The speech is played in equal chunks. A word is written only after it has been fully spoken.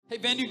Hey,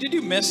 Vandu, did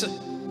you miss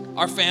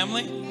our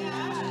family?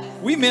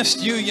 We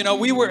missed you. You know,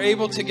 we were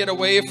able to get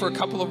away for a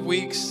couple of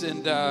weeks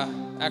and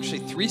actually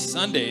 3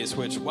 Sundays,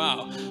 which,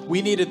 wow,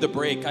 we needed the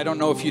break. I don't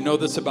know if you know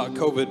this about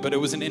COVID, but it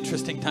was an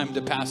interesting time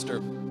to pastor.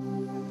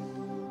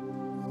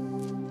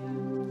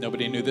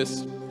 Nobody knew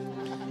this?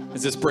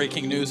 Is this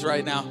breaking news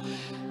right now?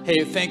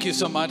 Hey, thank you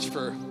so much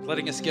for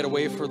letting us get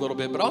away for a little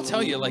bit. But I'll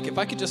tell you, like, if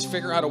I could just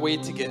figure out a way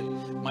to get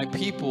my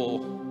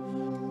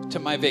people to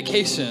my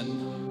vacation,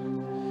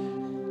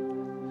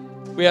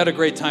 we had a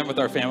great time with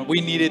our family.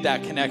 We needed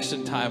that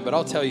connection time. But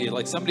I'll tell you,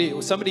 like,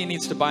 somebody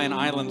needs to buy an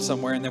island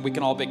somewhere, and then we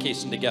can all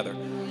vacation together.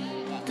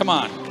 Come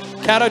on.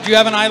 Kata, do you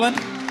have an island?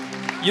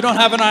 You don't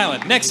have an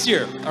island. Next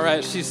year. All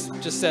right, she's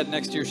just said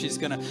next year she's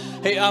going to.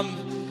 Hey,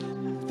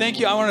 thank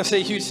you. I want to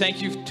say a huge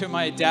thank you to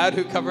my dad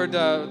who covered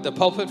the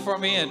pulpit for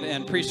me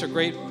and preached a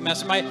great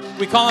message.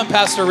 We call him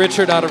Pastor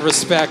Richard out of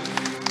respect.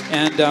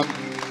 And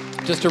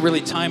just a really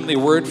timely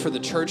word for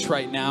the church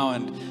right now.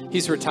 And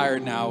he's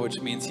retired now,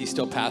 which means he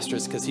still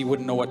pastors because he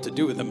wouldn't know what to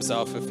do with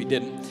himself if he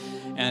didn't.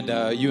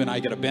 And you and I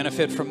get a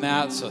benefit from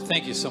that. So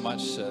thank you so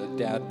much,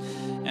 Dad.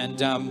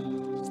 And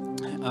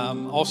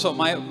also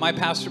my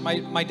pastor,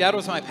 my dad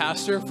was my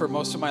pastor for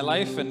most of my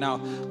life. And now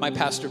my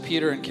pastor,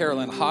 Peter and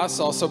Carolyn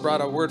Haas, also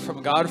brought a word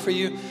from God for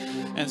you.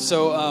 And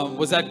so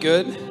was that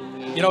good?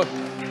 You know,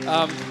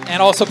 and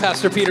also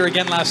Pastor Peter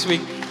again last week.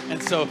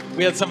 And so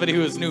we had somebody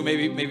who was new.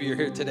 Maybe you're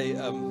here today.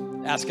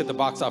 Ask at the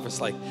box office,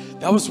 like,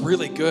 that was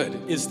really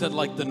good. Is that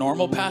like the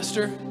normal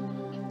pastor?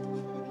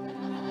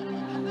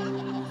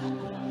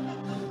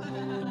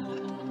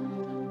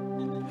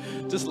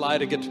 Just lie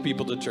to get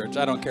people to church.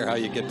 I don't care how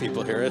you get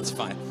people here. It's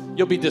fine.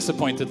 You'll be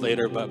disappointed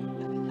later, but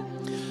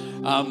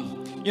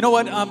you know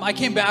what? I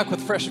came back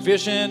with fresh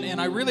vision, and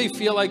I really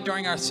feel like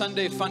during our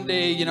Sunday Fun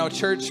Day, you know,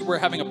 church, we're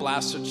having a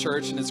blast at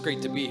church, and it's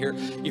great to be here,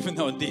 even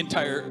though not the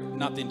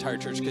entire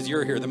church, because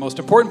you're here. The most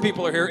important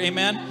people are here.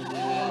 Amen?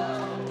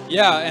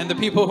 Yeah, and the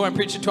people who I'm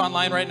preaching to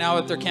online right now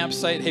at their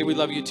campsite, hey, we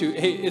love you too.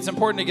 Hey, it's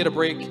important to get a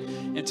break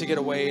and to get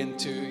away and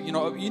to, you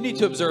know, you need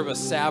to observe a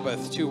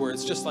Sabbath too, where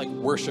it's just like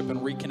worship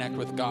and reconnect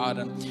with God,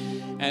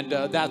 and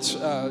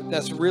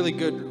that's really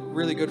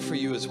good for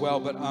you as well.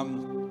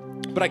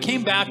 But I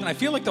came back and I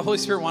feel like the Holy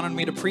Spirit wanted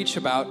me to preach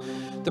about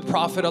the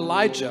prophet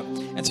Elijah,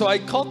 and so I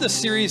called this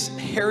series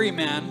 "Hairy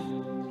Man."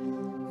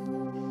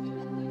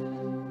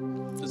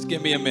 Just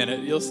give me a minute,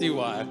 you'll see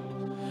why.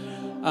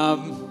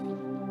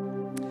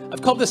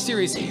 I've called this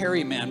series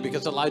Hairy Man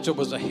because Elijah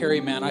was a hairy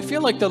man. I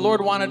feel like the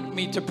Lord wanted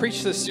me to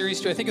preach this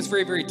series too. I think it's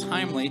very, very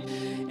timely.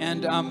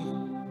 And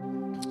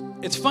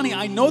it's funny,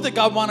 I know that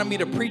God wanted me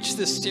to preach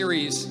this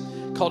series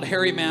called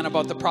Hairy Man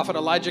about the prophet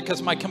Elijah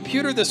because my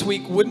computer this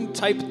week wouldn't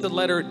type the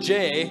letter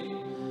J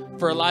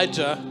for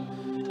Elijah,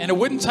 and it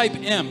wouldn't type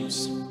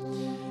M's.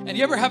 And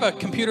you ever have a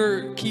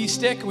computer key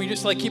stick where you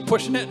just like keep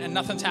pushing it and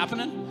nothing's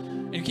happening?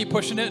 And you keep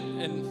pushing it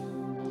and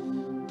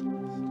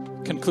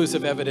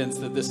conclusive evidence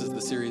that this is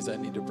the series I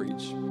need to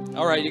preach.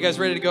 All right, you guys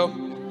ready to go?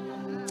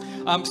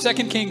 2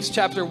 Kings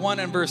chapter 1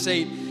 and verse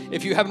 8.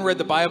 If you haven't read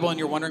the Bible and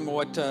you're wondering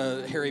what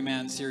Hairy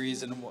Man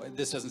series, and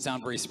this doesn't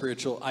sound very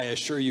spiritual, I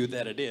assure you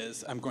that it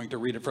is. I'm going to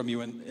read it from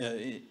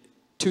you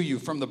to you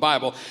from the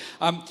Bible.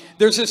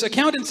 There's this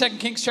account in 2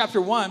 Kings chapter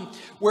 1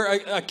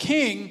 where a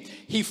king,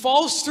 he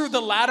falls through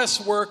the lattice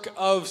work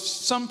of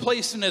some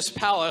place in his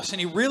palace and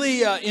he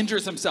really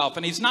injures himself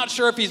and he's not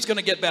sure if he's going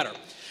to get better.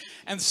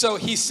 And so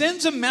he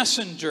sends a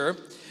messenger,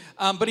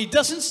 but he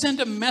doesn't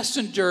send a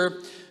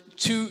messenger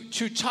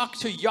to talk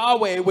to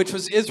Yahweh, which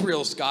was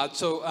Israel's God.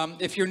 So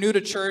if you're new to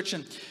church,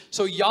 and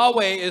so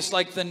Yahweh is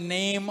like the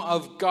name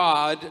of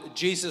God,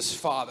 Jesus'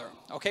 Father.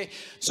 Okay,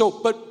 so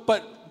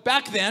but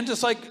back then,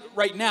 just like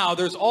right now,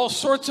 there's all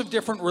sorts of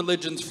different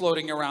religions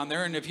floating around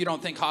there. And if you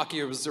don't think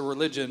hockey was a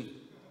religion,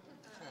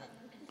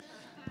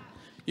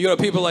 you know,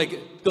 people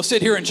like they'll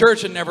sit here in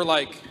church and never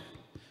like.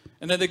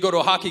 And then they go to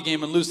a hockey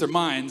game and lose their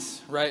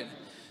minds, right?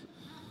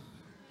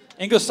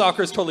 English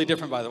soccer is totally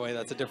different, by the way.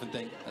 That's a different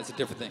thing.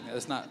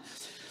 That's not.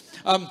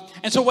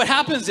 And so what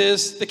happens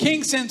is the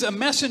king sends a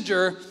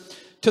messenger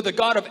to the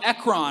god of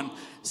Ekron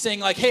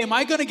saying like, hey, am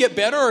I going to get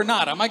better or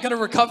not? Am I going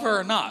to recover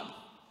or not?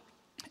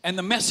 And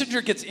the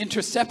messenger gets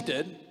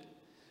intercepted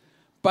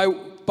by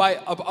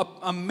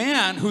a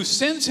man who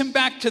sends him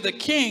back to the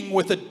king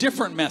with a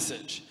different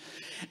message.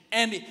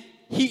 And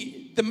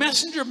the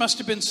messenger must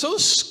have been so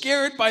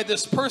scared by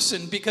this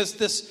person because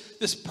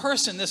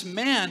this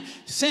man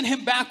sent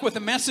him back with a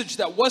message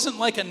that wasn't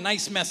like a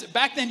nice message.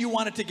 Back then you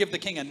wanted to give the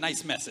king a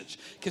nice message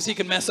because he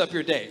could mess up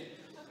your day.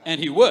 And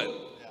he would.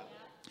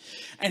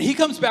 And he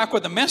comes back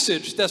with a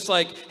message that's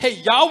like,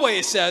 hey,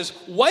 Yahweh says,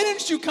 why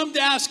didn't you come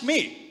to ask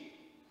me?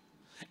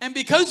 And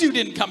because you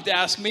didn't come to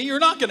ask me, you're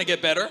not going to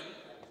get better.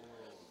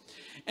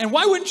 And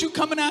why wouldn't you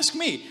come and ask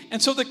me?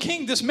 And so the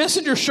king, this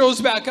messenger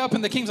shows back up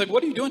and the king's like,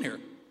 what are you doing here?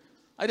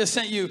 I just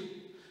sent you.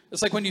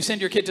 It's like when you send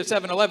your kid to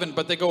 7-Eleven,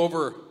 but they go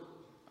over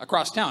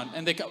across town.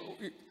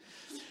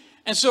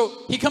 And so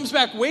he comes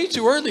back way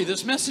too early,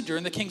 this messenger,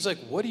 and the king's like,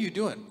 what are you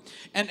doing?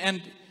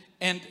 And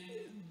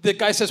the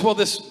guy says, well,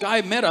 this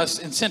guy met us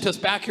and sent us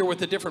back here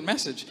with a different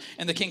message.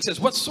 And the king says,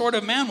 what sort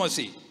of man was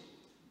he?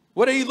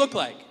 What did he look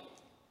like?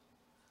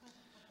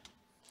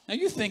 Now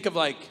you think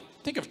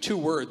of 2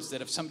 words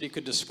that if somebody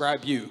could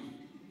describe you.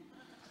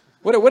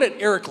 What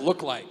did Eric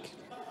look like?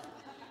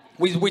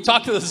 We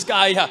talked to this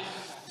guy, yeah.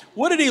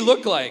 What did he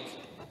look like?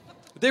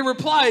 They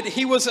replied,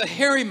 he was a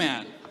hairy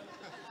man.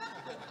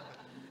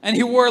 And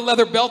he wore a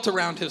leather belt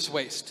around his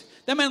waist.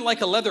 That meant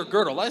like a leather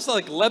girdle. That's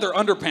like leather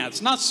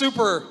underpants. Not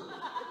super,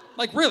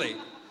 like really,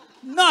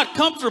 not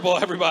comfortable,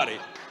 everybody.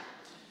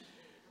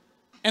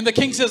 And the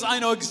king says, I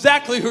know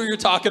exactly who you're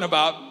talking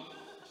about.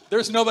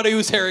 There's nobody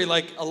who's hairy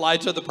like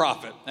Elijah the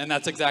prophet. And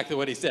that's exactly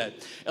what he said.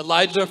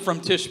 Elijah from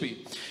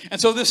Tishbe.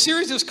 And so this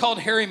series is called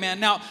Hairy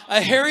Man. Now,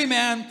 a hairy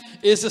man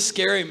is a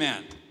scary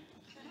man.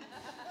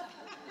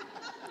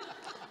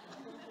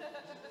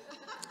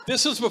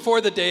 This was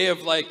before the day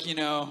of like, you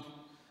know,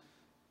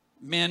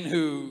 men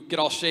who get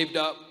all shaved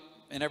up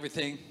and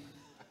everything.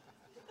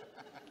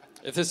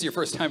 If this is your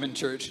first time in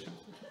church,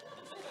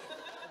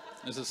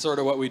 this is sort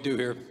of what we do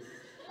here.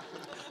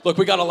 Look,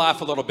 we got to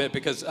laugh a little bit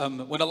because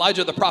when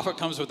Elijah the prophet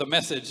comes with a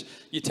message,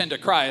 you tend to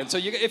cry. And so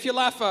if you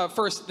laugh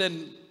first,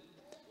 then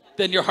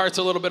your heart's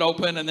a little bit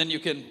open and then you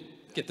can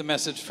get the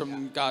message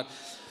from God.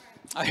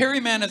 A hairy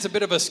man is a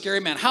bit of a scary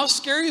man. How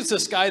scary is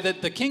this guy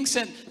that the king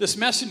sent this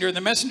messenger and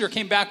the messenger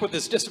came back with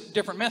this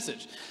different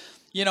message?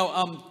 You know,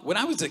 when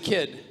I was a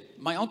kid,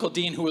 my Uncle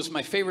Dean, who was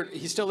my favorite,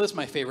 he still is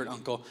my favorite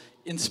uncle,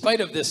 in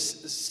spite of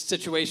this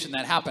situation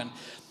that happened,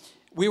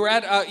 we were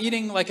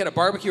eating like at a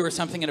barbecue or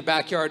something in a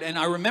backyard, and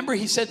I remember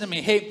he said to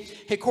me,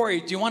 hey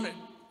Corey, do you want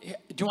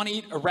to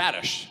eat a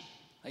radish?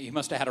 He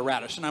must have had a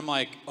radish. And I'm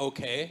like,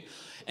 okay.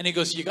 And he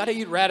goes, you got to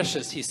eat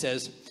radishes, he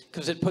says,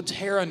 because it puts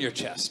hair on your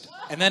chest.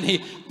 And then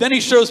he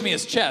shows me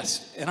his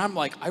chest. And I'm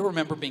like, I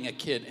remember being a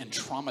kid and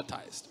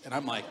traumatized. And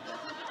I'm like,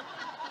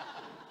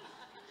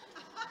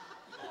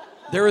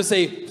 there is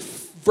a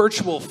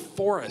virtual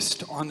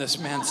forest on this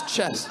man's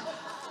chest.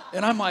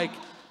 And I'm like,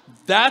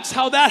 that's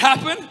how that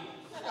happened?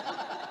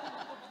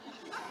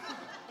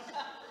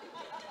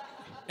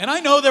 And I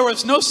know there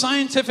was no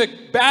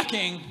scientific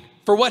backing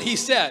for what he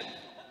said.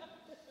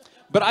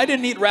 But I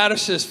didn't eat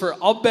radishes for,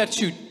 I'll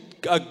bet you,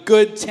 a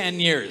good 10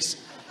 years.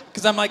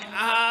 Because I'm like,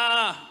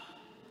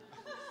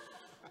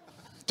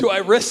 do I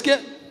risk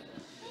it?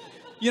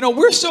 You know,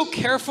 we're so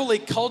carefully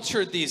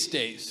cultured these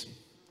days.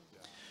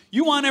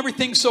 You want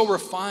everything so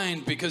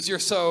refined because you're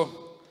so...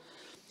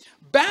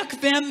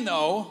 Back then,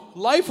 though,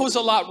 life was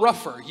a lot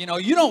rougher. You know,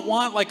 you don't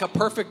want like a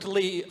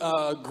perfectly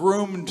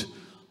groomed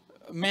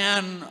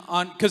man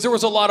on... Because there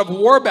was a lot of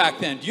war back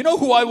then. Do you know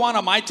who I want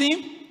on my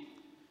team?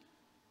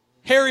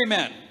 Hairy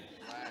men.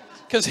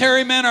 Because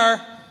hairy men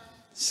are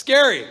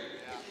scary.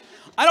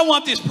 I don't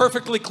want these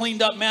perfectly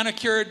cleaned up,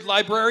 manicured,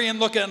 librarian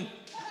looking...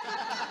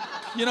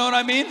 You know what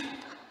I mean?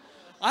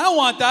 I don't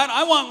want that.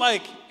 I want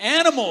like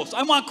animals.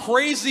 I want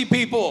crazy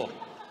people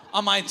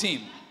on my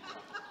team.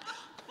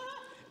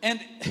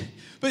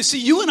 But see,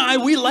 you and I,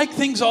 we like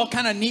things all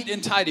kind of neat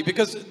and tidy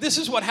because this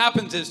is what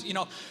happens is, you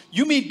know,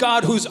 you meet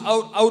God who's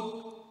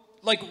out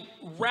like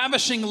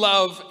ravishing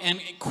love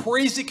and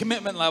crazy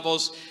commitment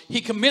levels.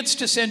 He commits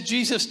to send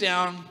Jesus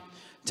down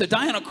to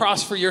die on a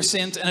cross for your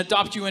sins and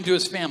adopt you into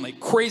his family.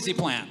 Crazy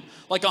plan.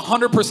 Like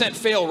 100%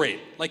 fail rate.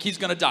 Like he's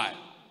going to die.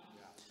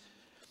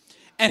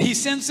 And he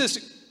sends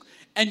this,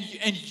 and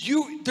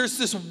there's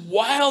this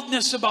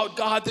wildness about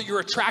God that you're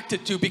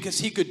attracted to because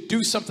he could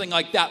do something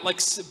like that, like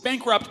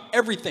bankrupt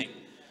everything,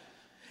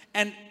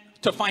 and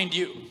to find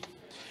you.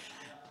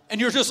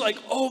 And you're just like,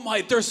 oh my,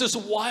 there's this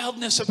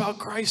wildness about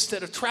Christ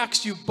that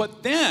attracts you.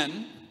 But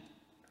then,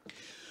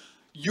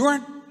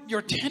 your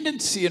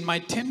tendency and my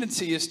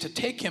tendency is to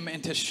take him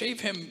and to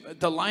shave him,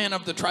 the Lion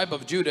of the tribe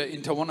of Judah,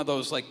 into one of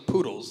those like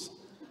poodles.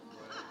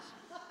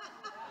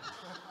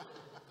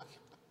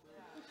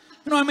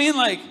 You know what I mean?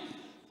 Like,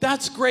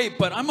 that's great,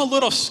 but I'm a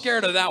little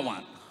scared of that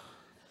one.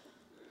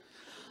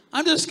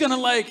 I'm just going to,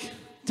 like,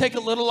 take a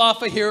little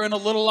off of here and a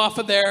little off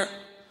of there.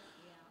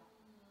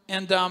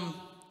 And,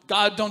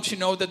 God, don't you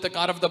know that the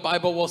God of the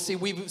Bible, well, see,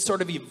 we've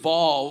sort of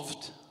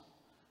evolved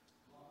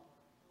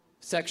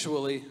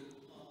sexually.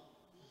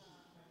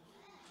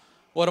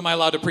 What am I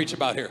allowed to preach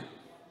about here?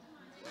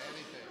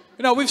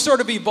 You know, we've sort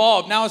of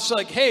evolved. Now it's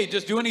like, hey,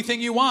 just do anything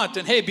you want.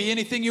 And hey, be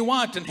anything you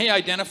want. And hey,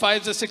 identify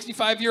as a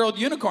 65-year-old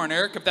unicorn,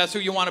 Eric. If that's who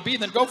you want to be,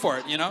 then go for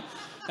it, you know.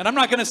 And I'm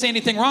not going to say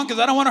anything wrong because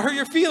I don't want to hurt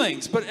your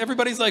feelings. But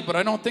everybody's like, but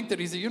I don't think that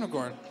he's a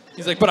unicorn.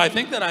 He's like, but I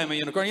think that I am a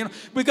unicorn. You know,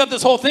 we've got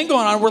this whole thing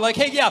going on. We're like,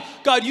 hey, yeah,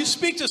 God, you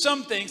speak to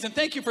some things. And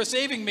thank you for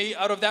saving me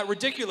out of that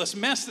ridiculous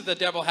mess that the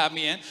devil had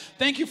me in.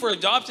 Thank you for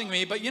adopting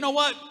me. But you know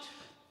what?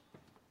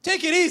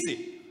 Take it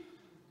easy.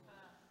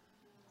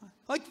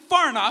 Like,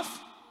 far enough.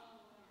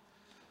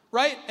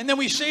 Right? And then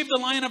we shaved the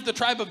Lion of the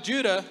tribe of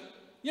Judah.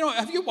 You know,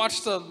 have you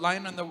watched The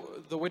Lion and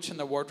the Witch and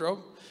the Wardrobe?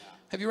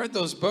 Have you read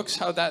those books?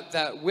 How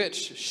that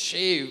witch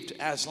shaved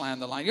Aslan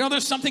the lion. You know,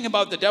 there's something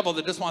about the devil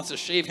that just wants to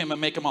shave him and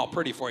make him all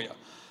pretty for you.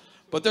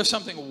 But there's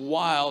something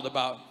wild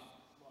about...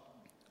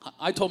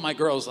 I told my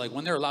girls, like,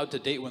 when they're allowed to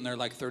date when they're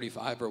like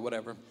 35 or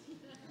whatever.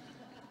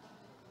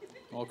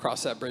 We'll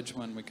cross that bridge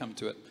when we come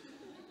to it.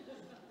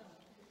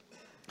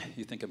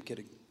 You think I'm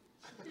kidding?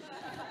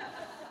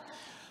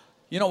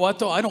 You know what,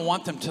 though? I don't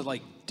want them to,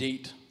 like,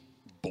 date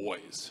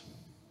boys.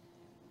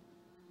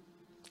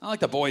 Not like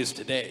the boys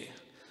today.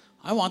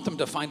 I want them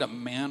to find a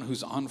man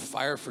who's on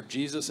fire for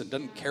Jesus and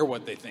doesn't care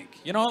what they think.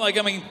 You know, like,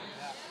 I mean,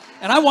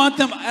 and I want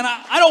them, and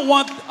I don't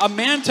want a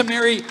man to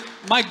marry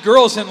my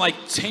girls and, like,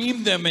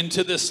 tame them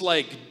into this,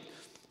 like,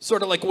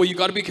 sort of like, well, you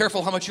got to be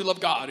careful how much you love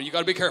God, or you got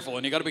to be careful,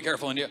 and you got to be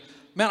careful, and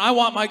man, I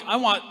want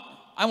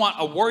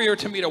a warrior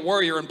to meet a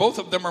warrior, and both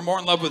of them are more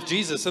in love with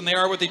Jesus than they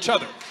are with each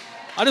other.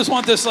 I just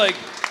want this, like,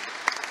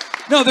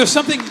 no, there's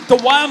something, the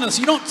wildness.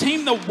 You don't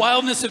tame the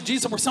wildness of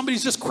Jesus where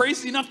somebody's just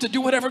crazy enough to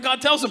do whatever God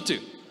tells them to.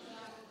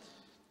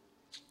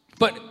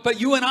 But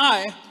you and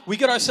I, we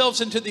get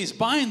ourselves into these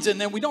binds, and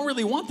then we don't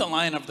really want the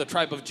Lion of the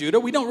tribe of Judah.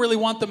 We don't really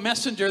want the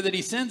messenger that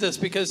he sends us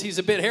because he's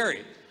a bit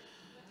hairy.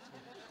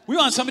 We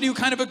want somebody who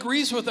kind of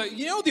agrees with it.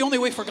 You know, the only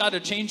way for God to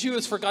change you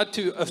is for God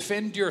to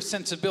offend your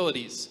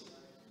sensibilities.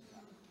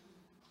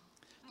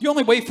 The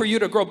only way for you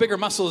to grow bigger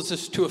muscles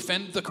is to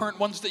offend the current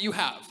ones that you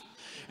have.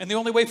 And the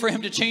only way for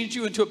him to change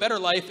you into a better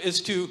life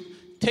is to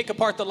take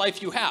apart the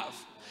life you have.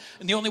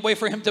 And the only way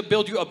for him to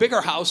build you a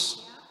bigger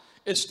house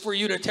is for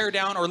you to tear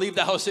down or leave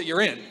the house that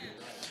you're in.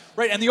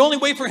 Right? And the only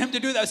way for him to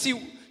do that,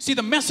 see,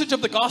 the message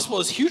of the gospel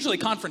is hugely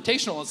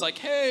confrontational. It's like,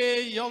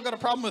 hey, y'all got a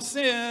problem with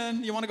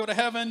sin. You want to go to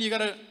heaven? You got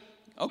to,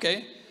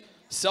 okay,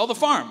 sell the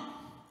farm,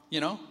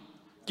 you know,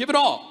 give it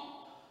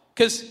all.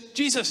 Because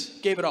Jesus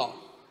gave it all.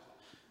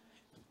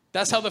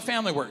 That's how the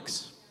family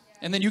works.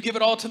 And then you give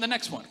it all to the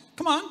next one.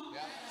 Come on.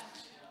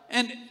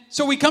 And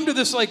so we come to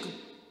this like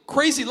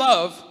crazy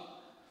love,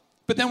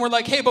 but then we're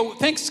like, hey, but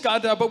thanks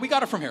God, but we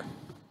got it from here.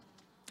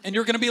 And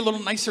you're going to be a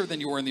little nicer than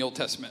you were in the Old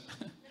Testament.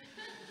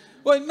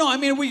 Well, no, I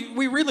mean,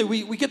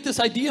 we get this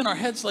idea in our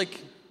heads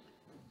like,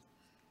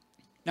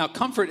 now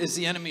comfort is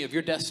the enemy of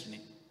your destiny.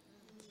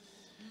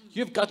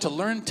 You've got to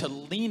learn to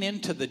lean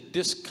into the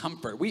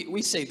discomfort.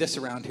 We say this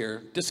around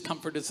here,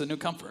 discomfort is the new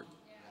comfort.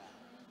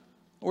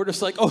 We're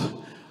just like,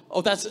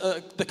 oh, that's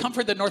the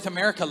comfort that North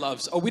America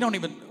loves. Oh, we don't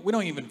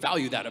even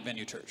value that at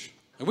Venue Church.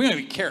 We don't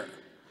even care.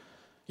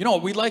 You know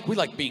what we like? We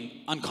like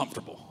being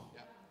uncomfortable.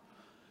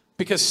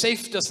 Because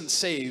safe doesn't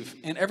save.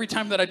 And every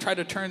time that I try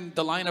to turn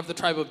the Lion of the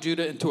tribe of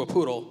Judah into a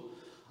poodle,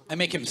 I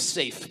make him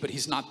safe, but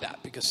he's not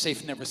that, because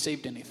safe never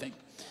saved anything.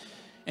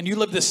 And you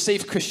live this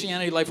safe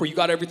Christianity life where you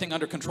got everything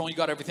under control, you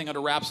got everything under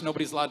wraps,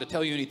 nobody's allowed to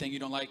tell you anything you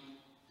don't like.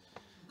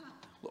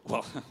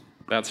 Well,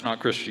 that's not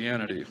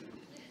Christianity.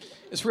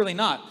 It's really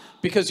not,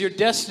 because your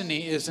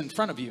destiny is in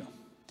front of you.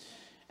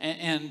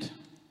 And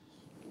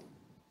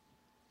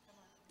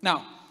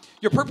now,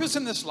 your purpose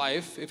in this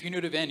life, if you're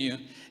new to Venue,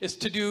 is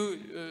to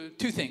do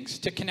two things: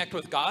 to connect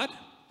with God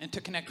and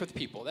to connect with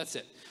people. That's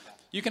it.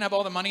 You can have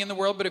all the money in the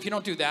world, but if you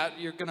don't do that,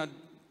 you're going to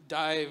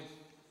die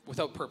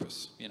without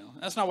purpose. You know,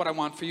 that's not what I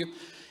want for you.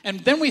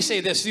 And then we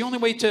say this: the only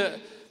way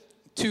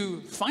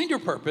to find your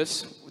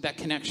purpose, that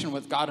connection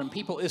with God and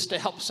people, is to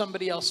help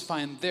somebody else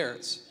find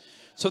theirs.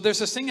 So there's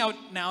this thing out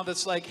now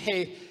that's like,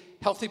 hey,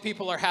 healthy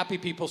people are happy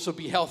people, so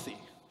be healthy.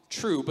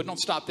 True, but don't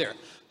stop there.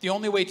 The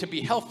only way to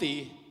be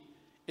healthy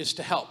is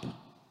to help.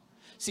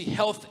 See,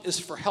 health is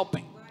for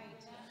helping.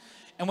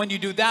 And when you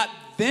do that,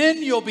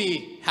 then you'll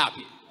be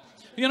happy.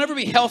 You'll never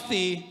be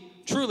healthy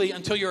truly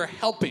until you're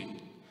helping.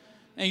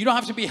 And you don't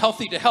have to be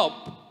healthy to help.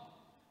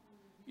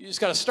 You just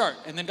got to start.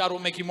 And then God will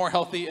make you more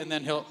healthy, and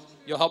then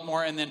you'll help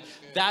more. And then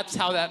that's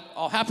how that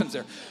all happens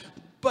there.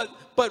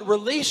 But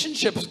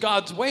relationships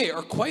God's way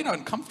are quite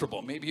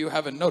uncomfortable. Maybe you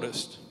haven't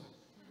noticed.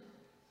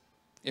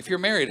 If you're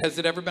married, has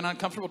it ever been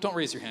uncomfortable? Don't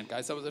raise your hand,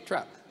 guys. That was a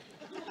trap.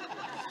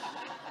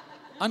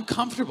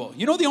 Uncomfortable.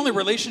 You know the only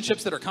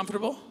relationships that are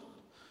comfortable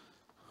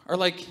are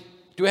like,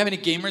 do we have any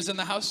gamers in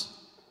the house?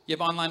 You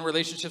have online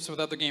relationships with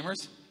other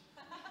gamers?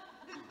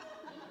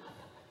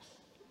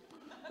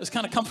 It's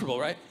kind of comfortable,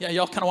 right? Yeah,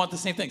 y'all kind of want the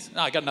same things.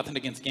 No, I got nothing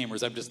against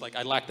gamers. I'm just like,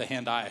 I lack the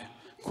hand-eye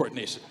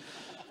coordination.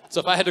 So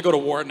if I had to go to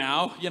war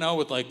now, you know,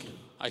 with like,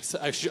 I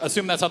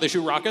assume that's how they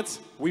shoot rockets,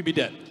 we'd be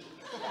dead.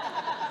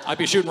 I'd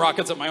be shooting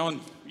rockets at my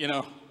own, you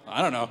know,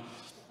 I don't know.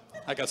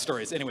 I got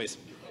stories. Anyways,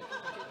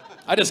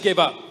 I just gave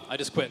up. I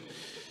just quit.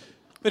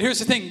 But here's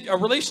the thing. A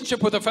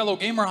relationship with a fellow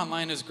gamer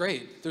online is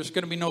great. There's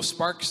going to be no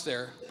sparks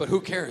there. But who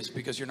cares?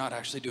 Because you're not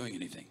actually doing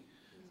anything.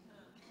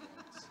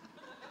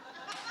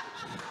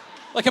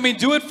 Like, I mean,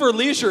 do it for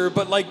leisure,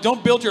 but like,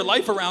 don't build your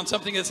life around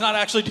something that's not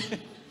actually...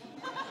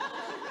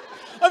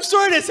 I'm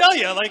sorry to tell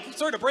you, like,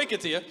 sorry to break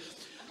it to you.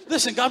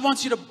 Listen, God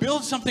wants you to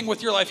build something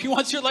with your life. He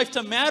wants your life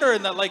to matter,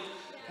 and that, like,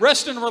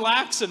 rest and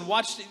relax and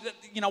watch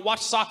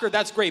soccer,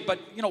 that's great. But,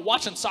 you know,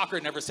 watching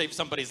soccer never saves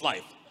somebody's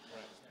life.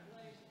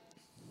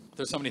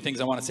 There's so many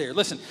things I want to say here.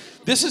 Listen,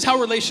 this is how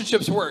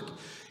relationships work.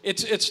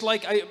 It's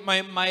like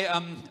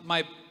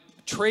my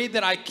trade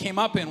that I came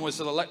up in was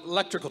an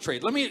electrical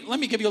trade. Let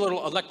me give you a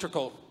little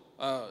electrical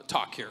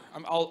talk here.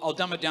 I'll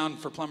dumb it down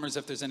for plumbers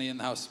if there's any in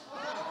the house.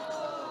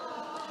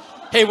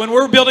 Hey, when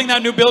we're building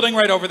that new building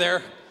right over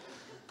there,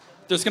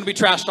 there's going to be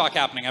trash talk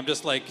happening. I'm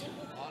just like,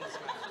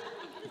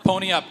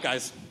 pony up,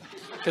 guys.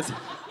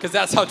 Because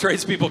that's how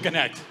tradespeople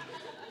connect.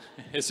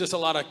 It's just a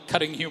lot of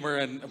cutting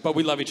humor, but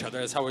we love each other.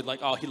 That's how we're like,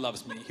 oh, he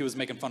loves me. He was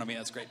making fun of me.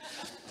 That's great.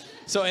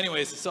 So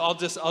anyways, so I'll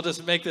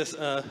just make this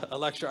a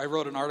lecture. I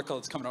wrote an article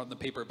that's coming out in the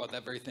paper about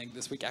that very thing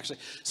this week, actually.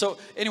 So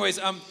anyways,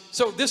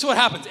 so this is what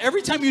happens.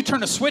 Every time you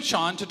turn a switch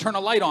on to turn a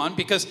light on,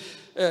 because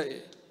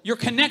your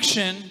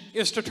connection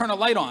is to turn a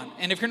light on.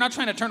 And if you're not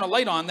trying to turn a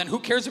light on, then who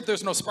cares if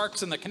there's no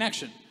sparks in the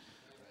connection?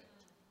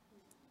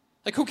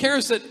 Like, who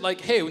cares that, like,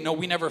 hey, no,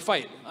 we never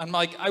fight? I'm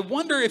like, I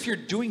wonder if you're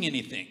doing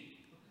anything.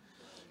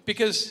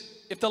 Because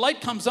if the light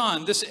comes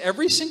on,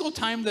 every single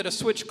time that a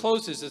switch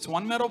closes, it's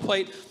one metal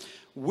plate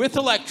with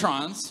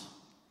electrons.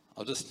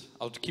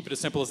 I'll keep it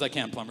as simple as I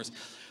can, plumbers.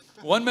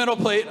 One metal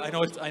plate.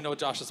 I know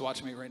Josh is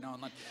watching me right now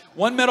online.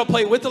 One metal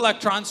plate with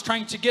electrons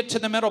trying to get to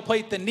the metal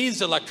plate that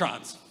needs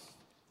electrons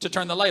to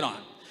turn the light on.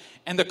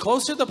 And the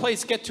closer the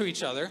plates get to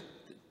each other,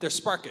 there's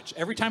sparkage.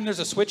 Every time there's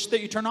a switch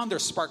that you turn on,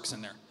 there's sparks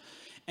in there.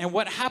 And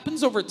what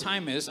happens over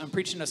time is, I'm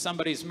preaching to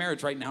somebody's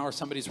marriage right now, or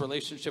somebody's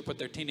relationship with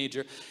their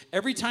teenager.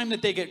 Every time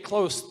that they get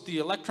close, the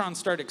electrons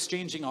start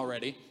exchanging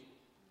already.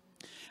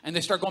 And they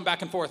start going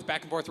back and forth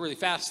really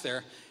fast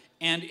there.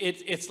 And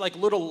it's like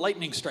little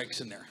lightning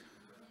strikes in there.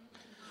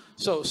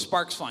 So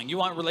sparks flying. You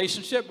want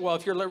relationship? Well,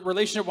 if your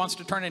relationship wants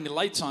to turn any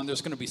lights on,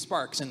 there's going to be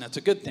sparks, and that's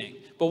a good thing.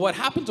 But what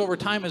happens over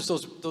time is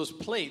those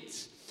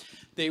plates,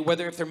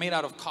 whether if they're made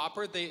out of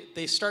copper,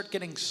 they start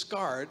getting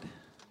scarred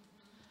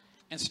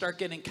and start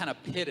getting kind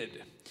of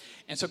pitted.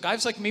 And so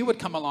guys like me would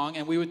come along,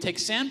 and we would take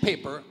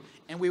sandpaper,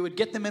 and we would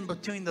get them in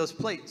between those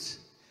plates.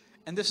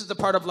 And this is the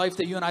part of life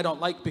that you and I don't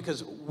like,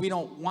 because we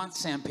don't want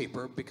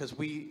sandpaper, because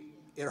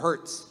it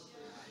hurts.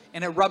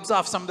 And it rubs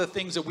off some of the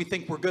things that we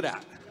think we're good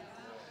at.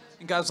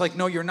 And God's like,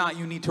 no, you're not.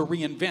 You need to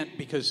reinvent,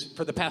 because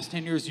for the past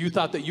 10 years, you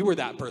thought that you were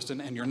that person,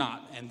 and you're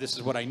not. And this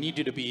is what I need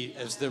you to be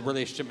as the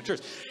relationship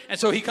matures. And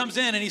so he comes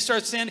in, and he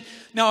starts sanding.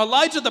 Now,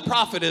 Elijah the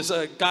prophet is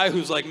a guy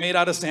who's like made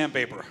out of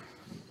sandpaper.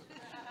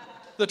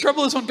 The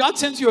trouble is when God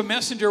sends you a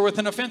messenger with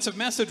an offensive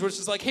message, which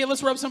is like, hey,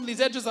 let's rub some of these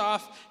edges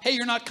off. Hey,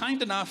 you're not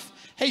kind enough.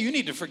 Hey, you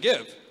need to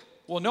forgive.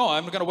 Well, no,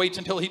 I'm going to wait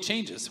until he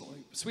changes. Well,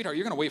 sweetheart,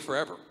 you're going to wait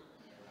forever.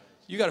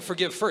 You got to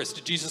forgive first.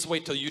 Did Jesus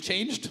wait till you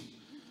changed?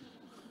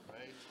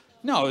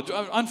 No,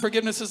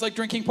 unforgiveness is like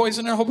drinking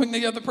poison and hoping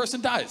the other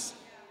person dies.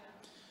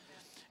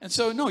 And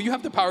so, no, you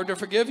have the power to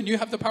forgive, and you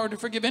have the power to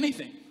forgive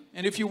anything.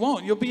 And if you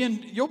won't, you'll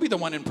be the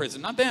one in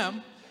prison, not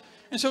them.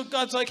 And so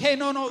God's like, hey,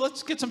 no,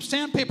 let's get some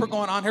sandpaper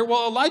going on here.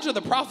 Well, Elijah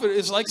the prophet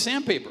is like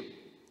sandpaper.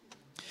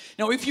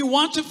 Now, if you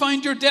want to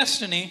find your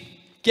destiny,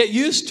 get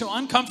used to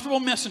uncomfortable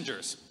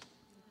messengers.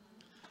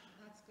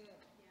 That's good.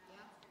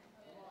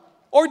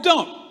 Or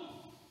don't.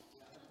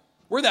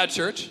 We're that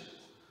church. I'm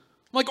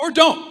like, or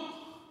don't.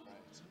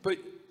 But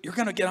you're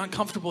going to get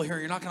uncomfortable here.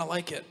 You're not going to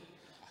like it.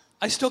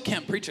 I still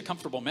can't preach a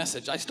comfortable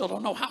message. I still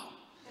don't know how.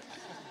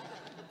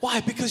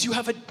 Why? Because you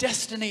have a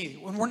destiny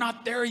when we're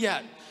not there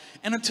yet.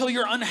 And until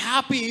you're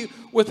unhappy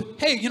with,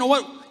 hey, you know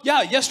what?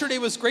 Yeah, yesterday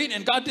was great,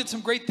 and God did some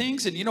great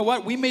things, and you know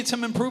what? We made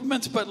some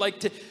improvements, but like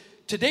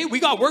today we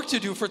got work to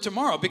do for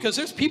tomorrow, because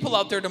there's people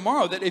out there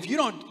tomorrow that if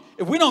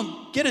we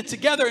don't get it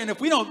together, and if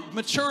we don't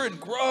mature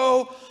and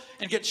grow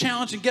and get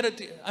challenged and get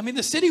it, I mean,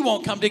 the city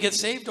won't come to get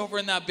saved over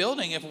in that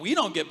building if we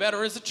don't get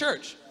better as a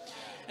church.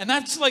 And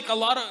that's like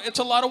it's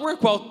a lot of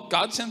work. Well,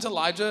 God sends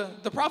Elijah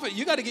the prophet.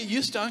 You got to get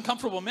used to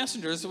uncomfortable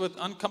messengers with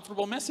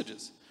uncomfortable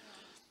messages.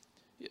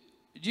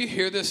 Do you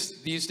hear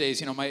this these days?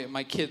 You know,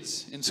 my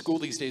kids in school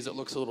these days, it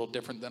looks a little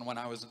different than when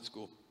I was in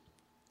school.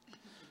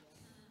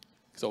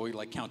 So we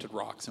like counted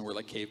rocks and we're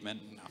like cavemen.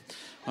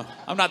 No,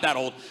 I'm not that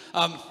old.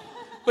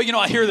 But you know,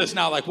 I hear this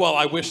now like, well,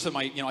 I wish that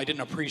I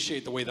didn't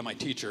appreciate the way that my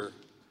teacher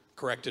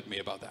corrected me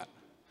about that.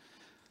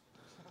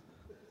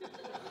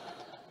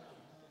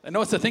 I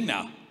know it's a thing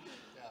now.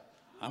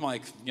 I'm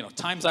like,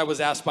 times I was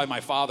asked by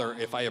my father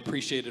if I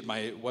appreciated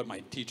what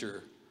my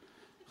teacher.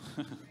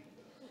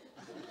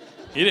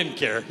 He didn't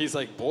care. He's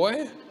like,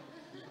 boy,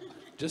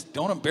 just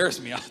don't embarrass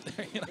me out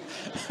there.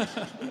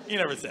 He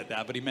never said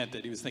that, but he meant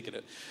it. He was thinking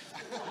it.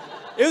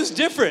 It was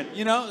different,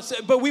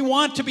 but we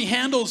want to be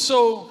handled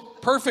so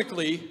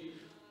perfectly.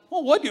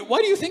 Well, why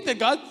do you think that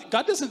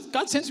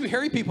God sends you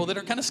hairy people that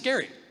are kind of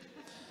scary?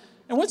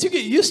 And once you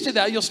get used to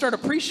that, you'll start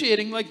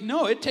appreciating, like,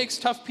 no, it takes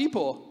tough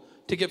people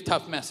to give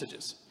tough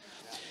messages.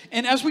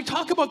 And as we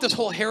talk about this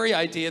whole hairy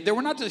idea,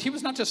 he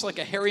was not just like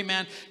a hairy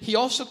man. He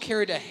also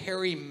carried a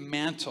hairy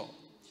mantle.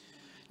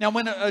 Now,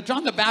 when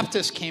John the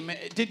Baptist came,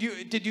 did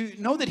you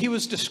know that he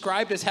was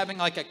described as having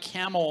like a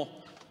camel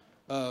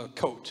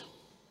coat?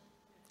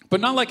 But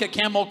not like a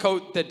camel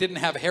coat that didn't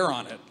have hair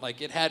on it. Like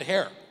it had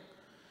hair.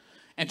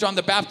 And John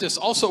the Baptist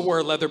also wore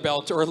a leather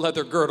belt or a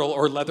leather girdle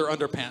or leather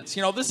underpants.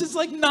 This is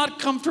like not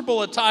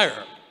comfortable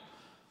attire.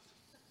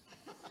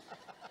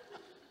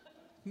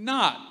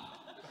 Not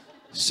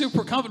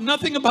super comfortable.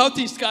 Nothing about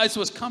these guys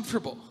was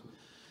comfortable.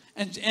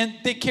 And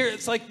they carry,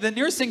 it's like the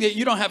nearest thing that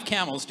you don't have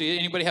camels. Do you?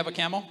 Anybody have a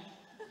camel?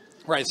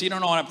 Right, so you don't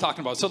know what I'm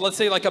talking about. So let's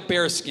say like a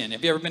bear skin.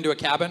 Have you ever been to a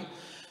cabin?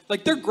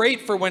 Like they're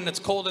great for when it's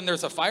cold and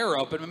there's a fire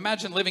out, but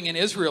imagine living in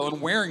Israel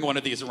and wearing one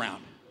of these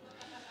around.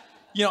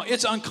 You know,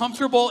 it's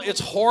uncomfortable, it's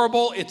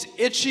horrible, it's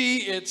itchy,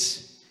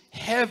 it's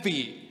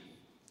heavy.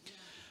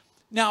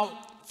 Now,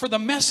 for the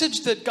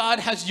message that God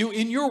has you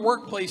in your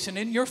workplace and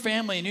in your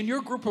family and in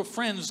your group of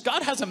friends,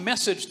 God has a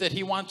message that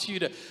he wants you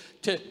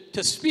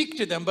to speak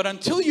to them. But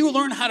until you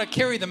learn how to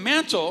carry the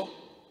mantle,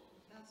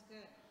 that's good.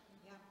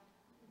 Yeah.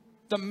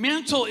 The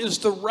mantle is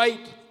the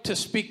right to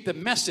speak the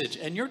message.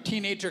 And your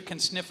teenager can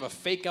sniff a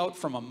fake out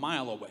from a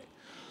mile away.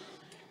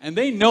 And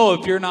they know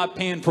if you're not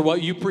paying for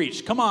what you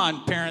preach. Come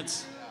on,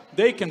 parents.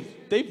 They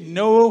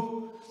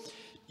know.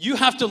 You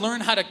have to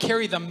learn how to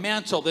carry the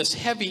mantle, this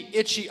heavy,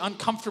 itchy,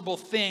 uncomfortable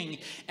thing.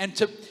 And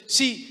to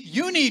see,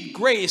 you need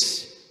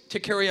grace to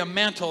carry a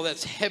mantle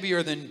that's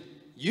heavier than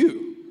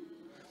you.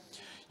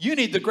 You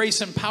need the grace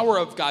and power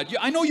of God.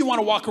 I know you want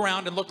to walk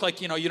around and look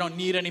like, you don't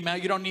need any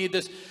mantle, you don't need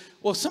this.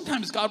 Well,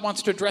 sometimes God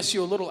wants to dress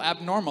you a little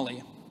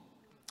abnormally.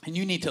 And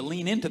you need to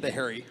lean into the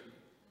hairy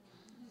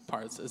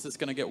parts. Is this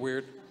going to get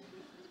weird?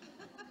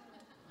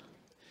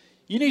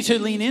 You need to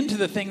lean into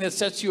the thing that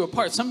sets you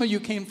apart. Some of you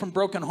came from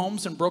broken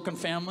homes and broken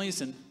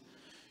families, and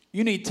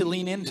you need to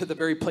lean into the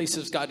very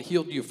places God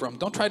healed you from.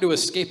 Don't try to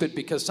escape it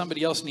because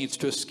somebody else needs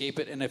to escape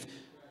it. And if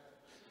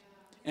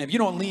you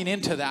don't lean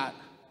into that,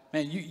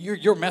 man,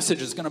 your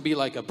message is going to be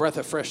like a breath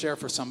of fresh air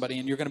for somebody,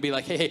 and you're going to be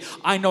like, hey,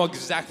 I know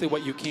exactly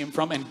what you came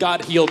from, and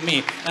God healed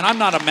me, and I'm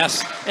not a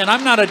mess, and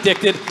I'm not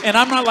addicted, and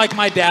I'm not like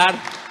my dad.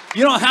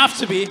 You don't have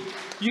to be.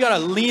 You got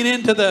to lean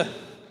into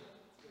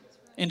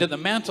the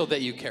mantle that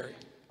you carry.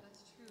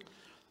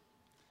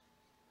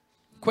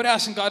 Quit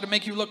asking God to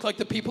make you look like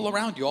the people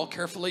around you, all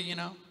carefully,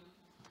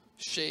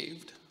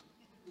 shaved,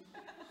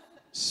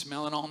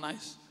 smelling all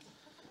nice.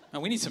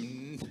 Now, we need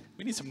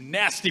some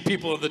nasty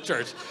people in the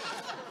church.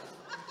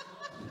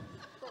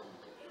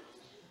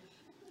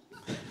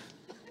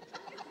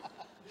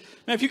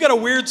 Man, if you got a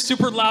weird,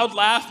 super loud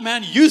laugh,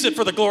 man, use it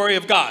for the glory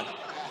of God.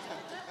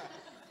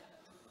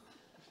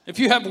 If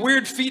you have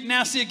weird feet,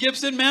 Nastia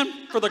Gibson,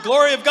 man, for the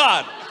glory of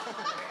God.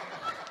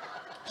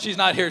 She's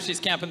not here.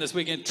 She's camping this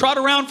weekend. Trot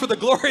around for the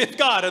glory of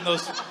God in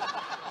those.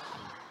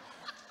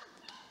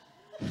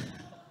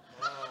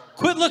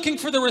 Quit looking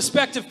for the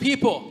respect of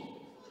people.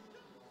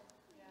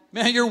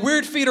 Man, your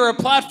weird feet are a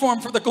platform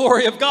for the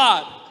glory of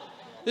God.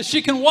 That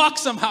she can walk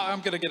somehow.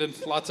 I'm going to get in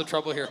lots of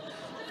trouble here.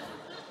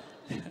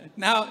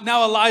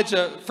 Now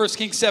Elijah, 1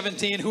 Kings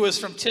 17, who was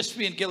from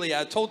Tishbe in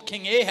Gilead, told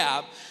King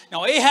Ahab.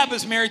 Now Ahab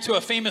is married to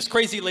a famous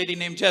crazy lady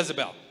named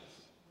Jezebel.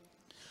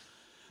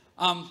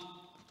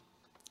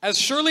 As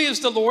surely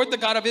as the Lord, the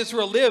God of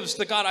Israel lives,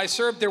 the God I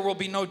serve, there will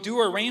be no dew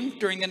or rain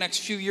during the next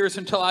few years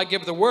until I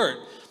give the word.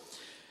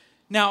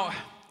 Now,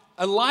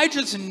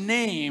 Elijah's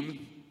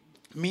name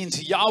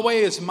means Yahweh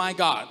is my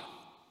God.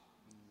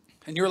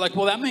 And you're like,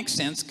 well, that makes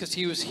sense because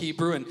he was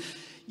Hebrew. And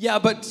yeah,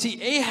 but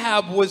see,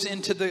 Ahab was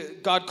into the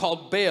god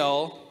called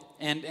Baal,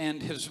 and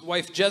his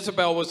wife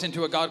Jezebel was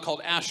into a god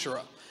called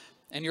Asherah.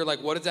 And you're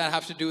like, what does that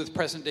have to do with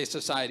present day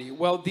society?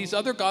 Well, these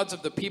other gods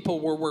of the people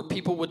were where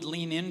people would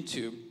lean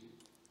into,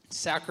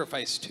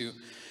 sacrifice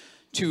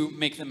to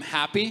make them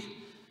happy,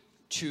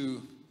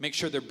 to make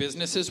sure their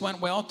businesses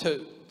went well.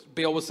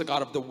 Baal was the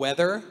god of the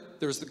weather.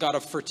 There's the god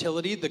of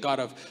fertility, the god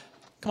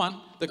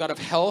of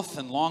health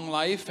and long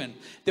life. And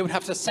they would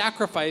have to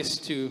sacrifice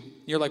to,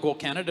 you're like, well,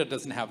 Canada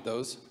doesn't have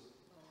those.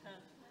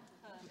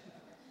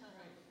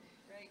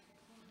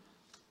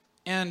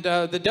 And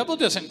the devil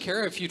doesn't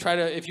care if you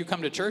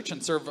come to church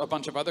and serve a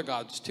bunch of other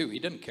gods too. He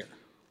didn't care.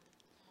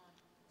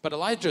 But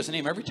Elijah's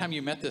name, every time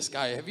you met this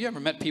guy, have you ever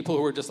met people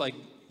who were just like,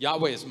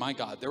 Yahweh is my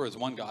God. There was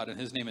one God, and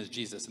his name is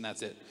Jesus, and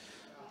that's it.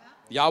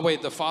 Yahweh,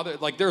 the Father,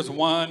 like there's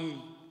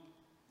one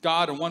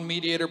God and one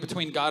mediator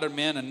between God and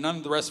men, and none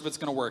of the rest of it's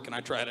going to work. And I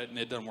tried it, and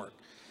it doesn't work.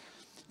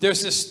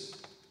 There's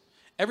this,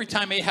 every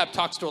time Ahab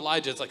talks to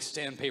Elijah, it's like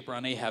sandpaper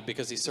on Ahab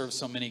because he serves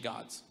so many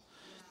gods.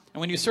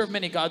 And when you serve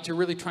many gods, you're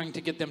really trying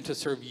to get them to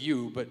serve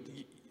you. But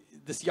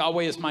this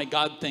Yahweh is my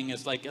God thing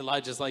is like,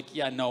 Elijah's like,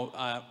 yeah, no,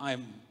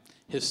 I'm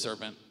his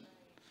servant.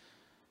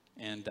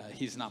 And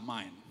he's not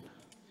mine.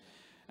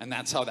 And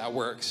that's how that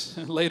works.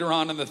 Later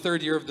on in the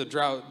third year of the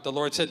drought, the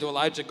Lord said to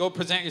Elijah, go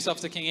present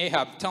yourself to King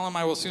Ahab. Tell him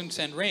I will soon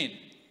send rain.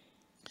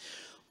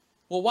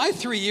 Well, why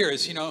 3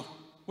 years?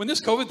 When this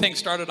COVID thing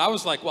started, I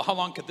was like, well, how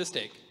long could this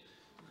take?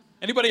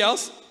 Anybody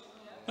else?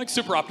 Like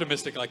super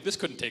optimistic, like this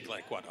couldn't take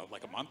like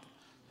a month?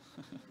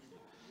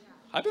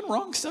 I've been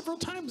wrong several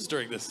times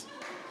during this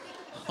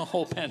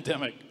whole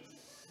pandemic.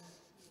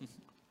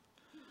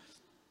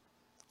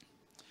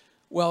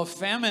 Well,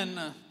 famine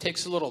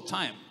takes a little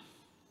time.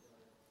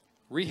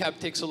 Rehab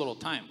takes a little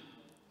time.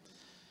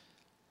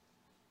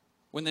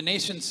 When the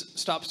nations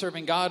stop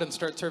serving God and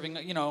start serving,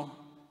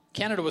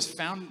 Canada was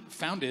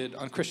founded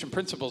on Christian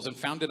principles and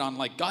founded on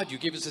like, God, you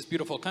gave us this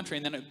beautiful country.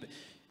 And then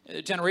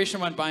a generation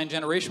went by and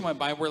generation went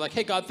by. And we're like,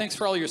 hey, God, thanks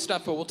for all your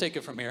stuff, but we'll take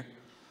it from here.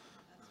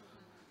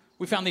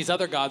 We found these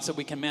other gods that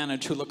we can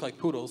manage who look like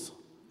poodles.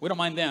 We don't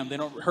mind them. They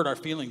don't hurt our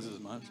feelings as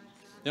much.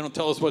 They don't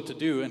tell us what to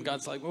do. And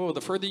God's like, oh,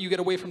 the further you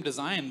get away from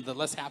design, the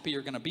less happy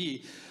you're going to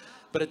be.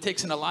 But it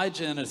takes an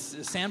Elijah and a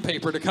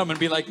sandpaper to come and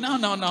be like, no.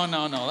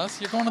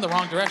 You're going in the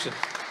wrong direction.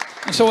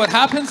 And so what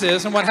happens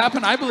is, and what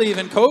happened, I believe,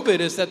 in COVID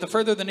is that the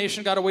further the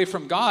nation got away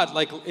from God,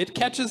 like it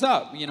catches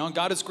up, and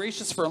God is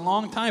gracious for a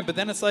long time, but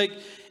then it's like,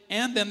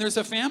 and then there's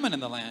a famine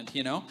in the land,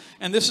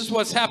 And this is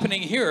what's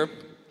happening here.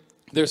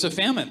 There's a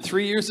famine,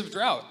 3 years of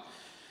drought.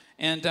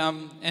 And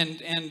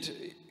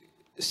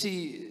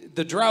see,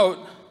 the drought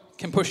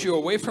can push you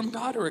away from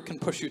God or it can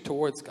push you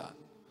towards God.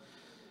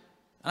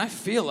 And I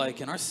feel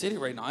like in our city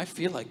right now, I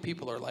feel like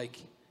people are like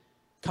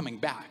coming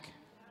back.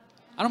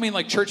 I don't mean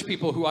like church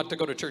people who ought to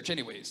go to church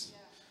anyways.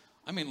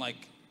 I mean like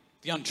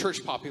the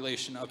unchurched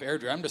population of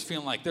Airdrie. I'm just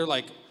feeling like they're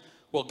like,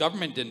 well,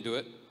 government didn't do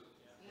it.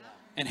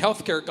 And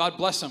healthcare, God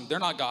bless them, they're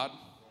not God.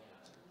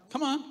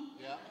 Come on.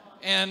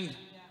 And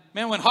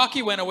man, when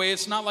hockey went away,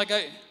 it's not like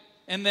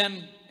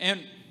and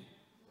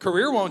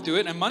career won't do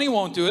it and money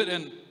won't do it.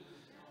 And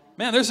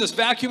man, there's this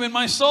vacuum in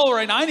my soul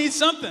right now. I need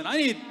something.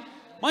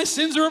 My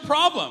sins are a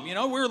problem.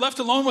 We're left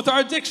alone with our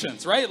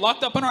addictions, right?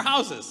 Locked up in our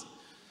houses.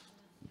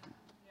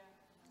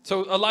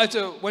 So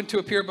Elijah went to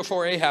appear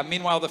before Ahab.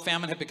 Meanwhile, the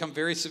famine had become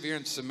very severe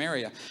in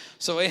Samaria.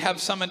 So Ahab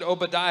summoned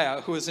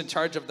Obadiah, who was in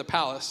charge of the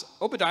palace.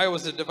 Obadiah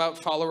was a devout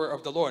follower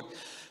of the Lord.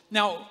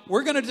 Now,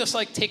 we're going to just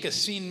like take a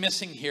scene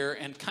missing here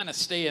and kind of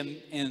stay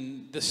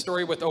in the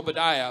story with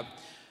Obadiah.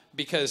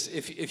 Because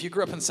if you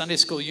grew up in Sunday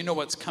school, you know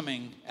what's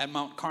coming at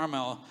Mount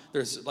Carmel.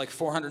 There's like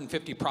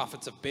 450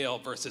 prophets of Baal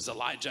versus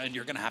Elijah. And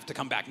you're going to have to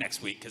come back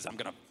next week because I'm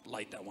going to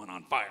light that one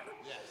on fire.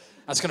 Yes.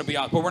 That's going to be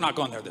awesome. But we're not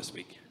going there this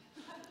week.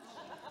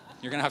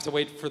 You're going to have to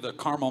wait for the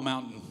Carmel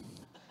Mountain.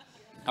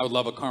 I would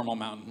love a Carmel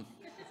Mountain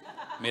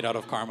made out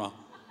of caramel.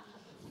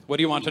 What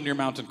do you want on your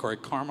mountain, Corey?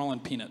 Caramel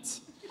and peanuts.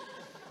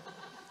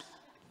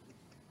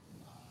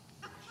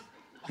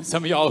 And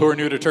some of y'all who are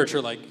new to church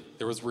are like,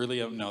 there wasn't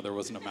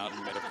a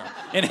mountain made of caramel.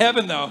 In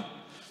heaven, though,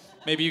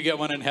 maybe you get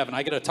one in heaven.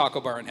 I get a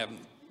taco bar in heaven.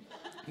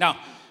 Now,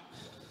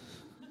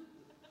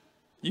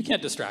 you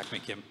can't distract me,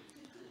 Kim.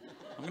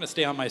 I'm going to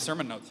stay on my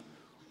sermon notes.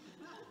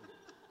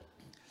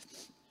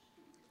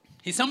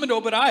 He summoned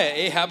Obadiah,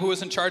 Ahab, who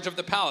was in charge of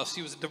the palace.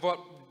 He was a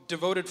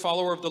devoted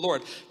follower of the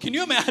Lord. Can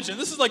you imagine?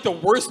 This is like the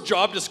worst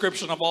job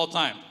description of all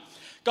time.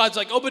 God's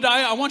like,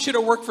 Obadiah, I want you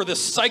to work for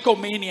this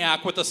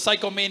psychomaniac with a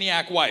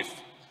psychomaniac wife.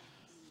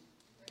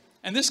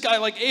 And this guy,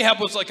 like Ahab,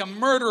 was like a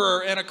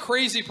murderer and a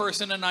crazy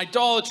person, an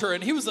idolater,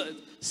 and he was a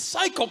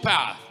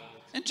psychopath.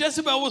 And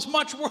Jezebel was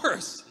much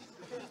worse.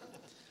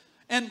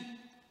 And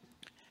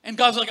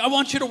God's like, I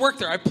want you to work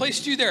there. I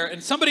placed you there.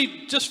 And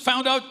somebody just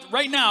found out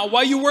right now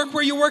why you work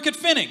where you work at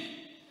Finning.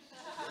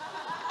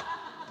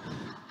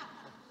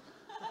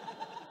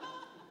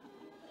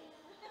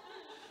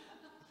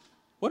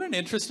 What an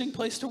interesting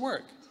place to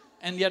work.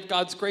 And yet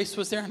God's grace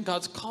was there and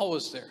God's call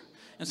was there.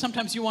 And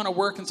sometimes you want to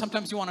work and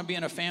sometimes you want to be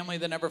in a family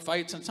that never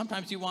fights. And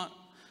sometimes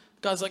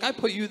God's like, I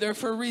put you there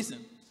for a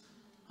reason.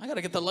 I got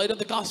to get the light of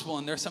the gospel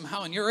in there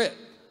somehow and you're it.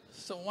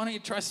 So why don't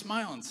you try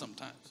smiling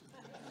sometimes?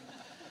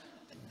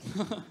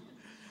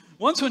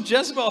 Once when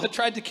Jezebel had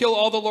tried to kill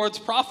all the Lord's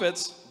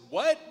prophets,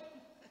 what?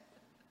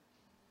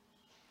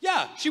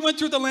 Yeah, she went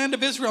through the land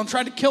of Israel and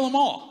tried to kill them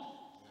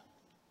all.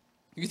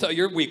 You thought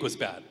your week was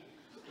bad.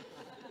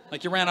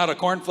 Like you ran out of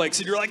cornflakes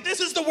and you're like, this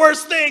is the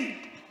worst thing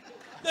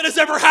that has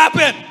ever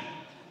happened.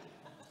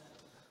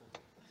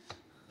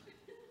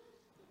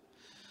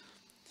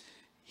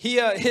 He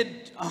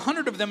hid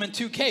 100 of them in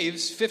 2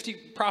 caves, 50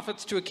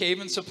 prophets to a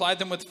cave, and supplied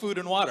them with food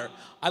and water.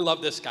 I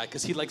love this guy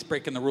because he likes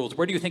breaking the rules.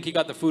 Where do you think he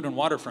got the food and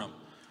water from?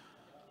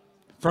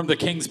 From the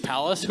king's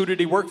palace? Who did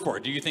he work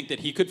for? Do you think that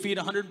he could feed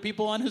 100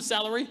 people on his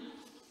salary?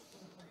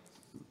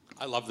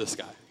 I love this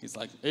guy. He's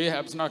like,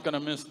 Ahab's not going to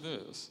miss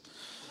this.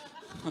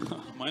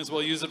 Might as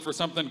well use it for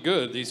something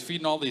good. He's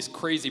feeding all these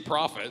crazy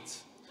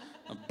prophets,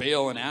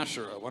 Baal and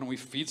Asherah. Why don't we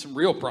feed some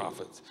real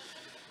prophets?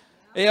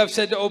 Ahab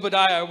said to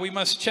Obadiah, we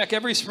must check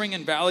every spring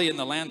and valley in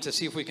the land to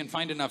see if we can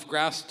find enough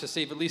grass to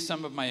save at least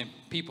some of my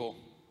people.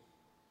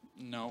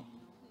 No.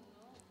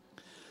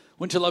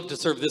 Wouldn't you love to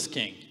serve this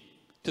king?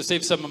 To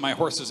save some of my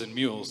horses and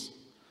mules?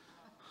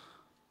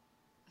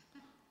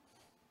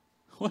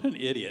 What an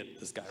idiot,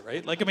 this guy,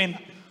 right? Like, I mean,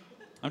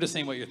 I'm just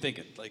saying what you're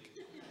thinking. Like,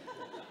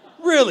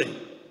 really?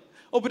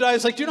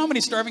 Obadiah's like, do you know how many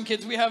starving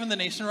kids we have in the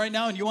nation right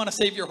now? And you want to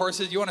save your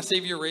horses? You want to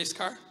save your race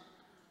car?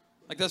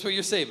 Like, that's what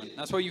you're saving.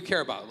 That's what you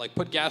care about. Like,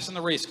 put gas in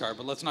the race car,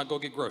 but let's not go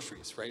get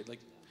groceries, right? Like,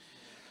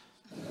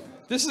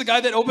 this is the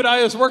guy that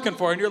Obadiah is working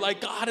for, and you're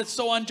like, God, it's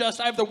so unjust.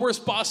 I have the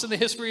worst boss in the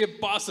history of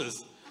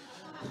bosses.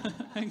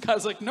 And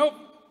God's like, nope.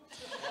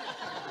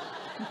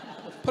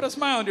 Put a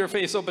smile on your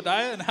face,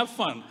 Obadiah, and have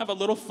fun. Have a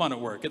little fun at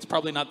work. It's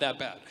probably not that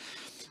bad.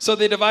 So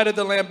they divided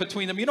the land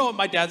between them. You know what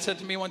my dad said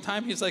to me one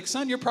time? He's like,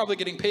 son, you're probably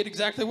getting paid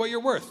exactly what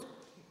you're worth.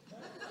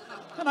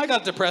 And I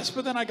got depressed,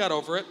 but then I got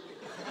over it.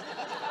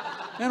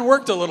 And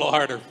worked a little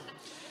harder.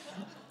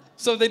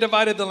 So they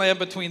divided the land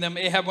between them.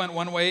 Ahab went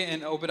one way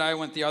and Obadiah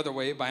went the other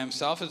way by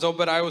himself. As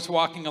Obadiah was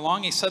walking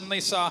along, he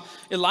suddenly saw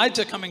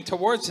Elijah coming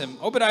towards him.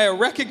 Obadiah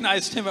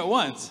recognized him at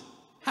once.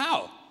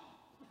 How?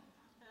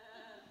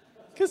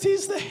 Because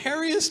he's the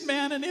hairiest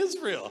man in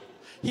Israel.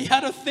 He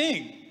had a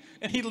thing,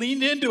 and he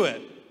leaned into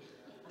it.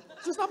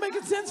 Is this not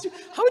making sense to you?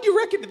 How would you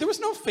recognize? There was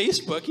no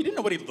Facebook. He didn't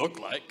know what he looked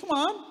like. Come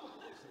on.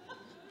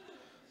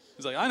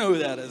 He's like, I know who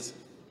that is.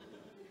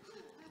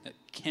 That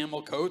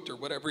camel coat or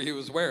whatever he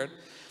was wearing.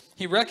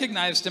 He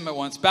recognized him at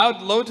once,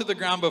 bowed low to the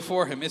ground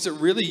before him. Is it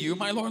really you,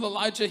 my Lord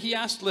Elijah? He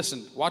asked.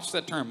 Listen, watch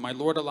that term, my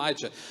Lord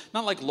Elijah.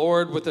 Not like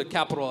Lord with a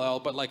capital L,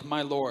 but like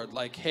my Lord.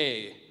 Like,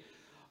 hey,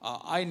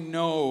 I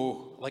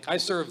know, like I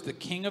serve the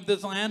king of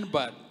this land,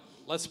 but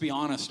let's be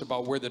honest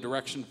about where the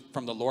direction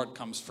from the Lord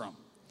comes from.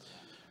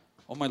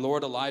 Oh, my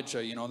Lord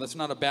Elijah, you know, that's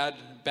not a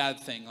bad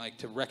thing, like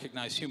to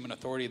recognize human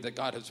authority that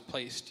God has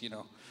placed, you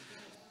know.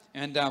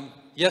 And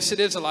yes, it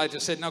is, Elijah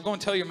said. Now go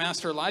and tell your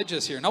master Elijah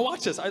is here. Now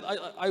watch this.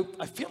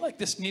 I feel like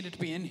this needed to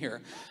be in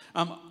here.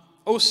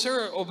 Oh,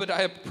 sir,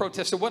 Obadiah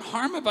protested, what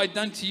harm have I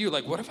done to you?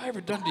 Like, what have I ever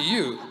done to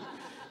you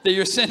that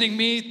you're sending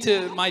me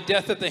to my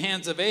death at the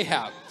hands of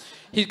Ahab?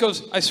 He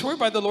goes, I swear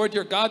by the Lord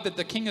your God that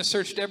the king has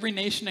searched every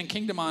nation and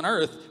kingdom on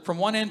earth from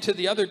one end to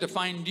the other to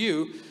find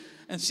you.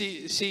 And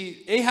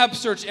see, Ahab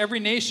searched every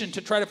nation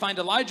to try to find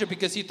Elijah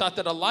because he thought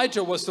that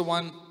Elijah was the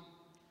one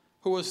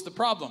who was the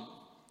problem.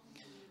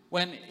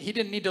 When he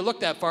didn't need to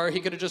look that far, he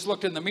could have just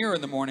looked in the mirror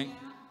in the morning.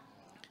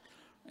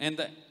 And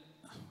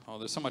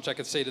there's so much I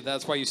could say to that.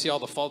 That's why you see all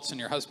the faults in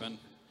your husband.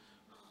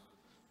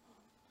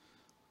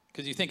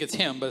 Because you think it's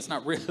him, but it's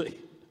not really.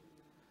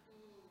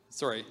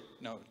 Sorry,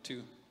 no,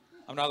 2.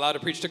 I'm not allowed to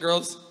preach to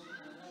girls.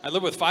 I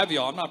live with 5 of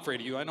y'all. I'm not afraid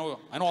of you. I know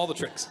all the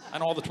tricks. I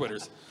know all the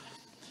Twitters.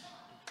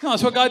 No,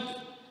 that's what God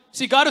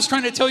is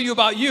trying to tell you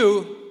about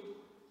you,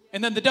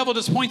 and then the devil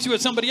just points you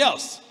at somebody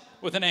else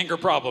with an anger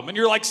problem. And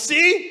you're like,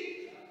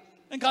 see?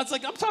 And God's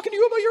like, I'm talking to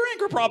you about your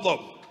anger problem.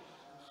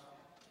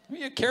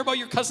 You care about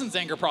your cousin's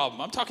anger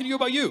problem. I'm talking to you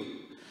about you.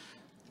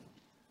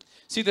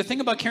 See, the thing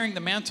about carrying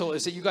the mantle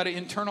is that you got to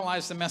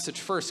internalize the message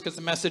first, because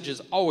the message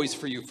is always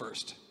for you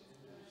first.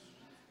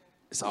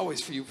 It's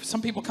always for you.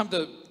 Some people come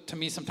to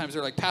me sometimes,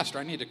 they're like, Pastor,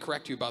 I need to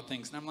correct you about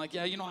things. And I'm like,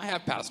 yeah, you know, I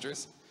have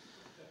pastors.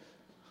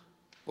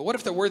 But what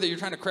if the word that you're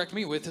trying to correct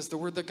me with is the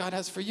word that God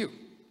has for you?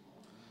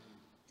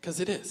 Because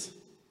it is.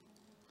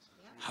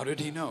 How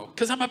did he know?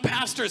 Because I'm a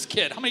pastor's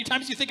kid. How many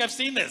times do you think I've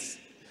seen this?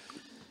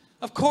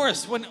 Of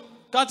course, when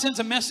God sends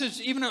a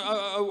message, even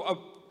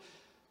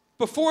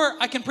before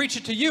I can preach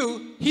it to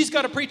you, he's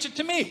got to preach it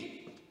to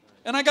me.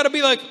 And I got to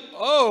be like,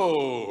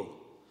 oh,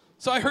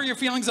 so I hurt your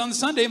feelings on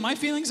Sunday. My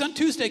feelings on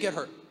Tuesday get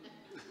hurt.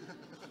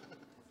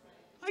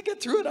 I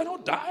get through it. I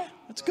don't die.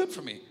 It's good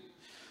for me. And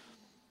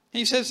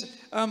he says,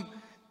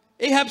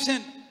 Ahab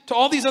sent to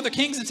all these other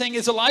kings and saying,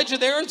 is Elijah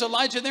there? Is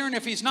Elijah there? And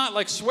if he's not,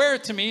 like, swear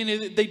it to me.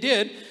 And they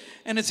did.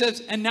 And it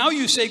says, and now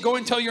you say, go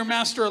and tell your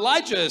master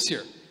Elijah is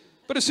here.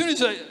 But as soon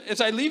as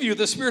I leave you,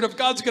 the Spirit of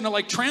God's going to,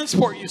 like,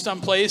 transport you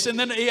someplace, and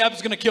then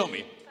Ahab's going to kill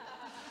me.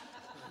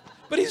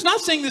 But he's not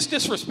saying this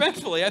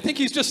disrespectfully. I think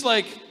he's just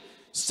like,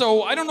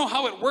 so I don't know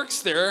how it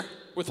works there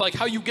with, like,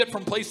 how you get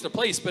from place to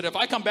place, but if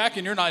I come back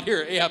and you're not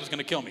here, Ahab's going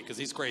to kill me because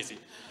he's crazy.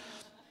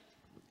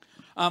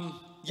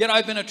 Yet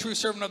I've been a true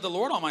servant of the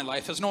Lord all my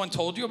life. Has no one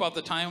told you about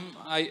the time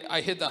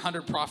I hid the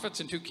 100 prophets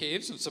in 2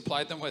 caves and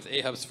supplied them with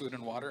Ahab's food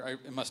and water?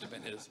 It must have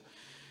been his.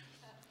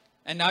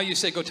 And now you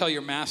say, go tell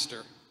your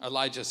master,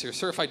 Elijah's here.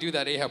 Sir, if I do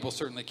that, Ahab will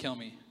certainly kill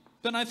me.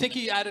 Then I think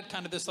he added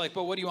kind of this, like,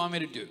 but what do you want me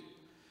to do?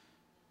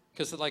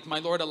 Because, like, my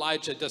Lord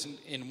Elijah doesn't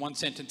in one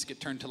sentence get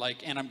turned to,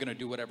 like, and I'm going to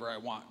do whatever I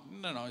want.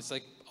 No, it's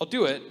like, I'll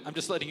do it. I'm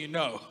just letting you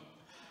know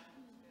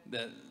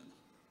that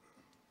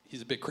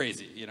he's a bit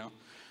crazy, you know.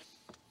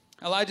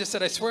 Elijah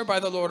said, I swear by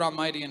the Lord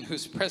Almighty in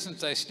whose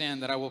presence I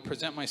stand that I will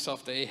present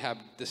myself to Ahab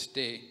this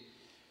day.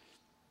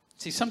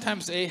 See,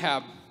 sometimes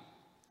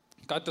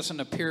God doesn't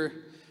appear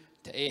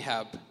to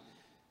Ahab.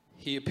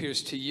 He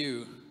appears to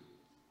you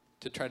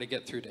to try to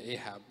get through to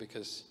Ahab,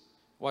 because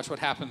watch what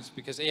happens,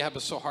 because Ahab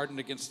is so hardened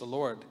against the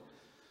Lord. Do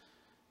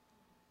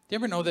you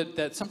ever know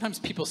that sometimes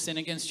people sin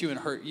against you and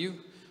hurt you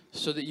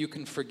so that you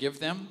can forgive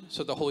them,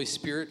 so the Holy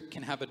Spirit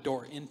can have a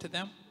door into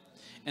them?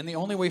 And the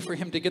only way for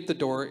him to get the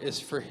door is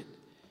for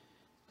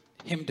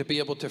him to be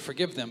able to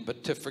forgive them.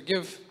 But to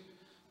forgive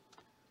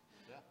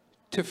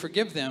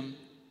them,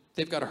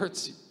 they've got to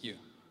hurt you.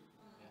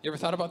 You ever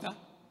thought about that?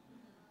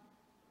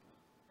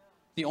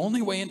 The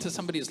only way into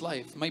somebody's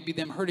life might be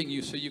them hurting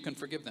you so you can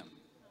forgive them.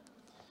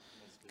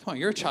 Come on,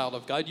 you're a child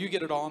of God. You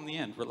get it all in the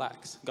end.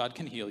 Relax. God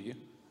can heal you.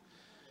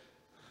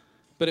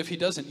 But if he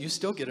doesn't, you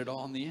still get it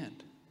all in the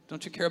end.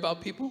 Don't you care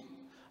about people?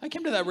 I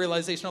came to that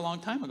realization a long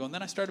time ago, and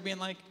then I started being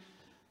like,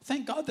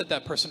 thank God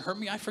that person hurt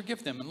me. I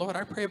forgive them. And Lord,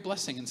 I pray a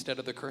blessing instead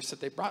of the curse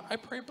that they brought. I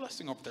pray a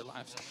blessing over their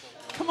lives.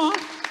 Come on.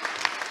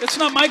 It's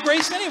not my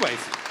grace anyways.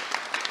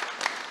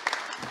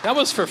 That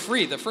was for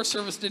free. The first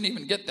service didn't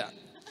even get that.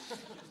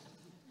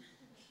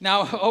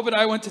 Now,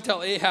 Obadiah went to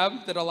tell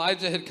Ahab that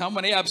Elijah had come.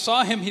 When Ahab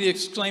saw him, he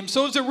exclaimed,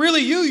 so is it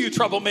really you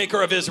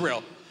troublemaker of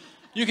Israel?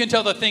 You can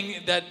tell the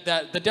thing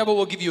that the devil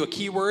will give you a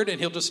keyword and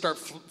he'll just start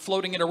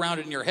floating it around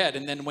in your head.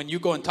 And then when you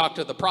go and talk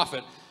to the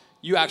prophet,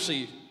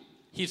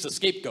 he's the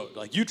scapegoat.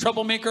 Like, you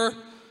troublemaker.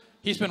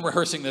 He's been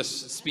rehearsing this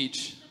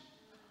speech.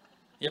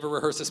 You ever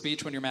rehearse a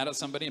speech when you're mad at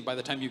somebody and by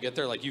the time you get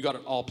there, like, you got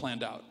it all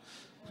planned out?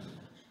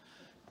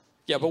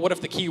 Yeah, but what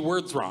if the key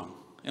word's wrong?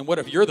 And what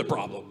if you're the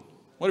problem?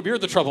 What if you're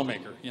the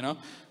troublemaker, you know?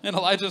 And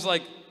Elijah's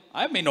like,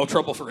 I've made no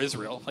trouble for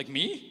Israel. Like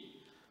me?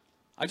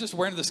 I'm just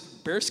wearing this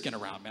bear skin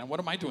around, man. What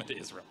am I doing to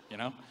Israel, you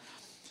know?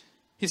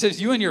 He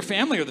says, you and your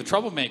family are the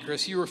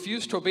troublemakers. You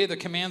refuse to obey the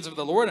commands of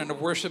the Lord and have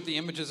worshipped the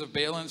images of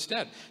Baal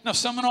instead. Now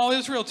summon all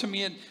Israel to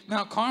me at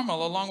Mount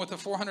Carmel, along with the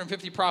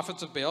 450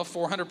 prophets of Baal,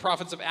 400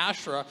 prophets of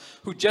Asherah,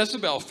 who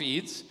Jezebel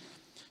feeds.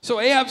 So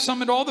Ahab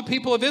summoned all the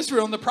people of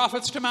Israel and the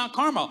prophets to Mount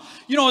Carmel.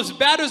 You know, as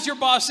bad as your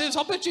boss is,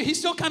 I'll bet you he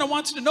still kind of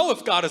wants to know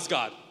if God is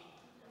God.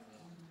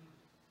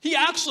 He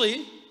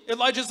actually,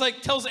 Elijah's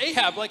like, tells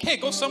Ahab, like, hey,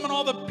 go summon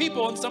all the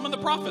people and summon the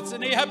prophets.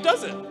 And Ahab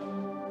does it.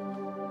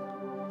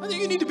 I think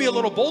you need to be a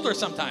little bolder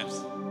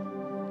sometimes.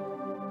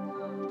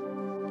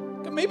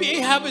 Maybe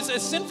Ahab is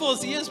as sinful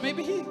as he is.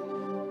 Maybe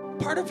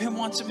part of him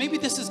wants to. Maybe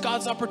this is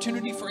God's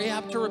opportunity for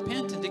Ahab to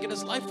repent and to get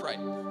his life right.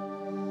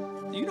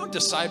 You don't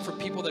decide for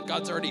people that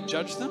God's already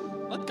judged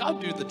them. Let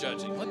God do the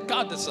judging. Let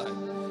God decide.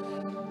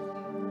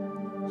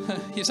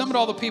 He summoned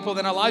all the people.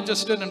 Then Elijah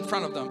stood in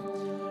front of them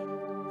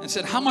and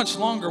said, how much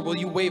longer will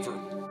you waver?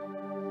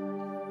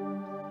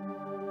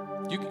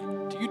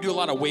 Do you do a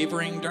lot of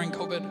wavering during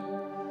COVID?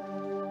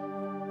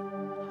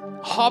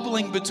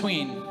 Hobbling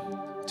between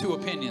two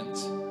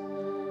opinions.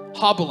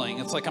 Hobbling,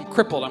 it's like I'm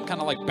crippled. I'm kind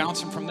of like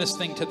bouncing from this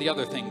thing to the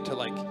other thing to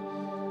like,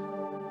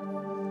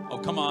 oh,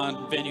 come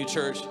on, venue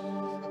church.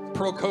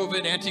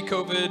 Pro-COVID,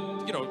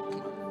 anti-COVID, you know,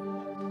 come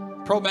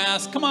on.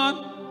 Pro-mask, come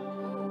on.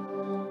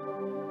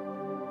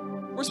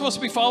 We're supposed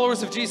to be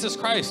followers of Jesus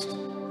Christ.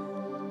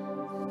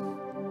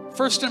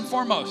 First and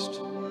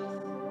foremost.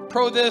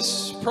 Pro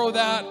this, pro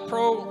that,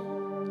 pro...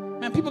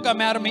 Man, people got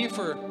mad at me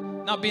for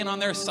not being on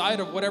their side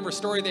of whatever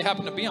story they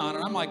happen to be on.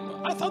 And I'm like,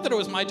 I thought that it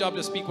was my job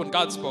to speak when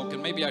God spoke,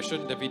 and maybe I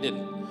shouldn't if he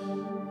didn't.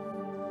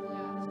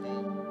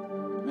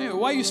 Maybe,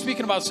 why are you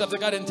speaking about stuff that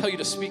God didn't tell you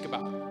to speak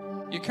about?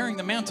 You're carrying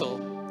the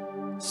mantle.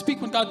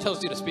 Speak when God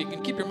tells you to speak,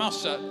 and keep your mouth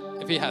shut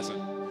if he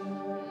hasn't.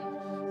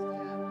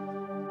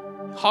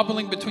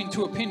 Hobbling between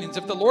two opinions.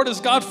 If the Lord is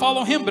God,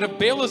 follow him. But if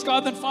Baal is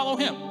God, then follow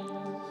him.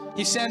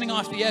 He's standing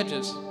off the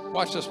edges.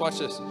 Watch this, watch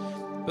this.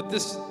 But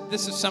this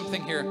is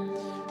something here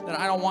that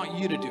I don't want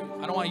you to do.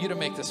 I don't want you to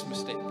make this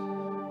mistake.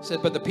 He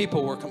said, but the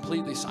people were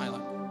completely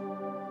silent.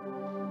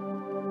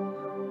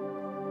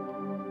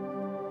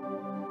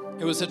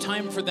 It was a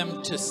time for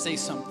them to say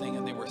something,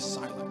 and they were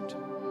silent.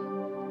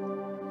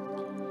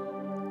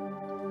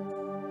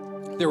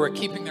 They were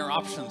keeping their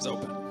options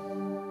open.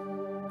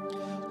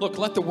 Look,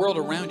 let the world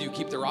around you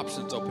keep their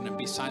options open and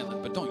be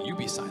silent, but don't you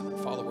be silent,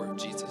 follower of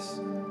Jesus.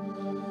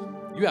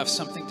 You have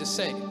something to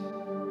say.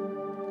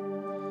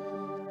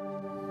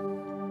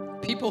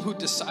 People who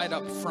decide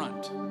up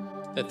front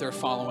that they're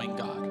following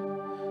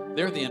God,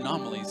 they're the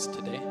anomalies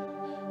today.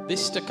 They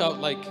stick out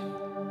like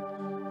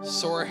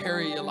sore,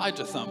 hairy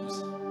Elijah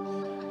thumbs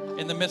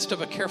in the midst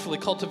of a carefully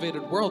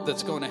cultivated world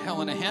that's going to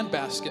hell in a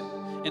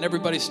handbasket, and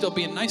everybody's still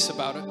being nice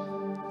about it.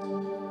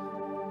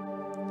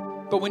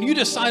 But when you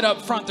decide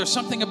up front, there's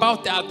something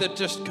about that that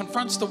just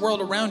confronts the world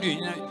around you.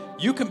 You know,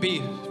 you can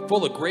be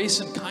full of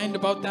grace and kind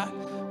about that,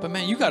 but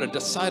man, you got to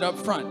decide up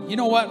front. You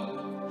know what?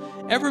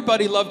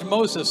 Everybody loved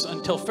Moses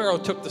until Pharaoh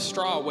took the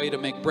straw away to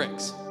make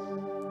bricks.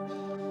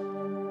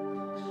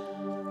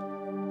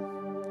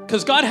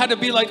 Because God had to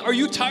be like, are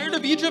you tired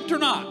of Egypt or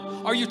not?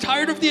 Are you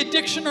tired of the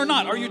addiction or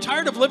not? Are you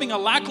tired of living a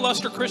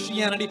lackluster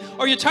Christianity?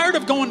 Are you tired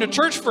of going to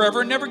church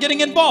forever and never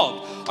getting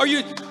involved?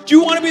 Do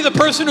you want to be the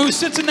person who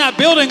sits in that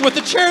building with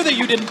the chair that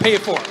you didn't pay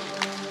for?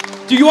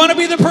 Do you want to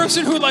be the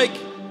person who, like,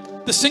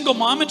 the single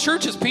mom in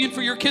church is paying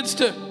for your kids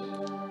to...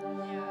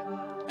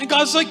 And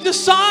God's like,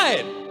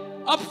 decide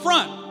up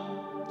front.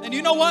 And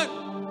you know what?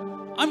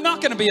 I'm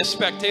not going to be a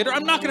spectator.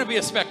 I'm not going to be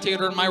a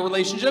spectator in my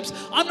relationships.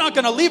 I'm not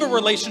going to leave a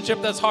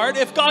relationship that's hard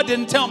if God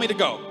didn't tell me to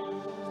go.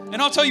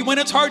 And I'll tell you, when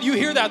it's hard, you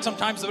hear that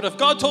sometimes. But if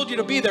God told you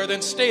to be there,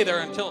 then stay there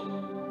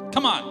until...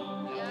 Come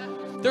on.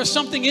 Yeah. There's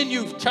something in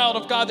you, child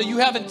of God, that you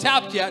haven't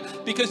tapped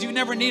yet because you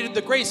never needed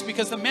the grace,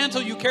 because the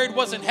mantle you carried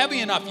wasn't heavy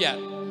enough yet.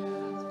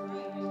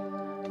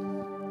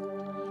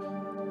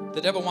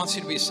 The devil wants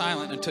you to be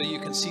silent until you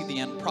can see the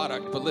end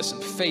product. But listen,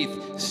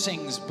 faith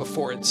sings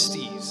before it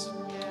sees.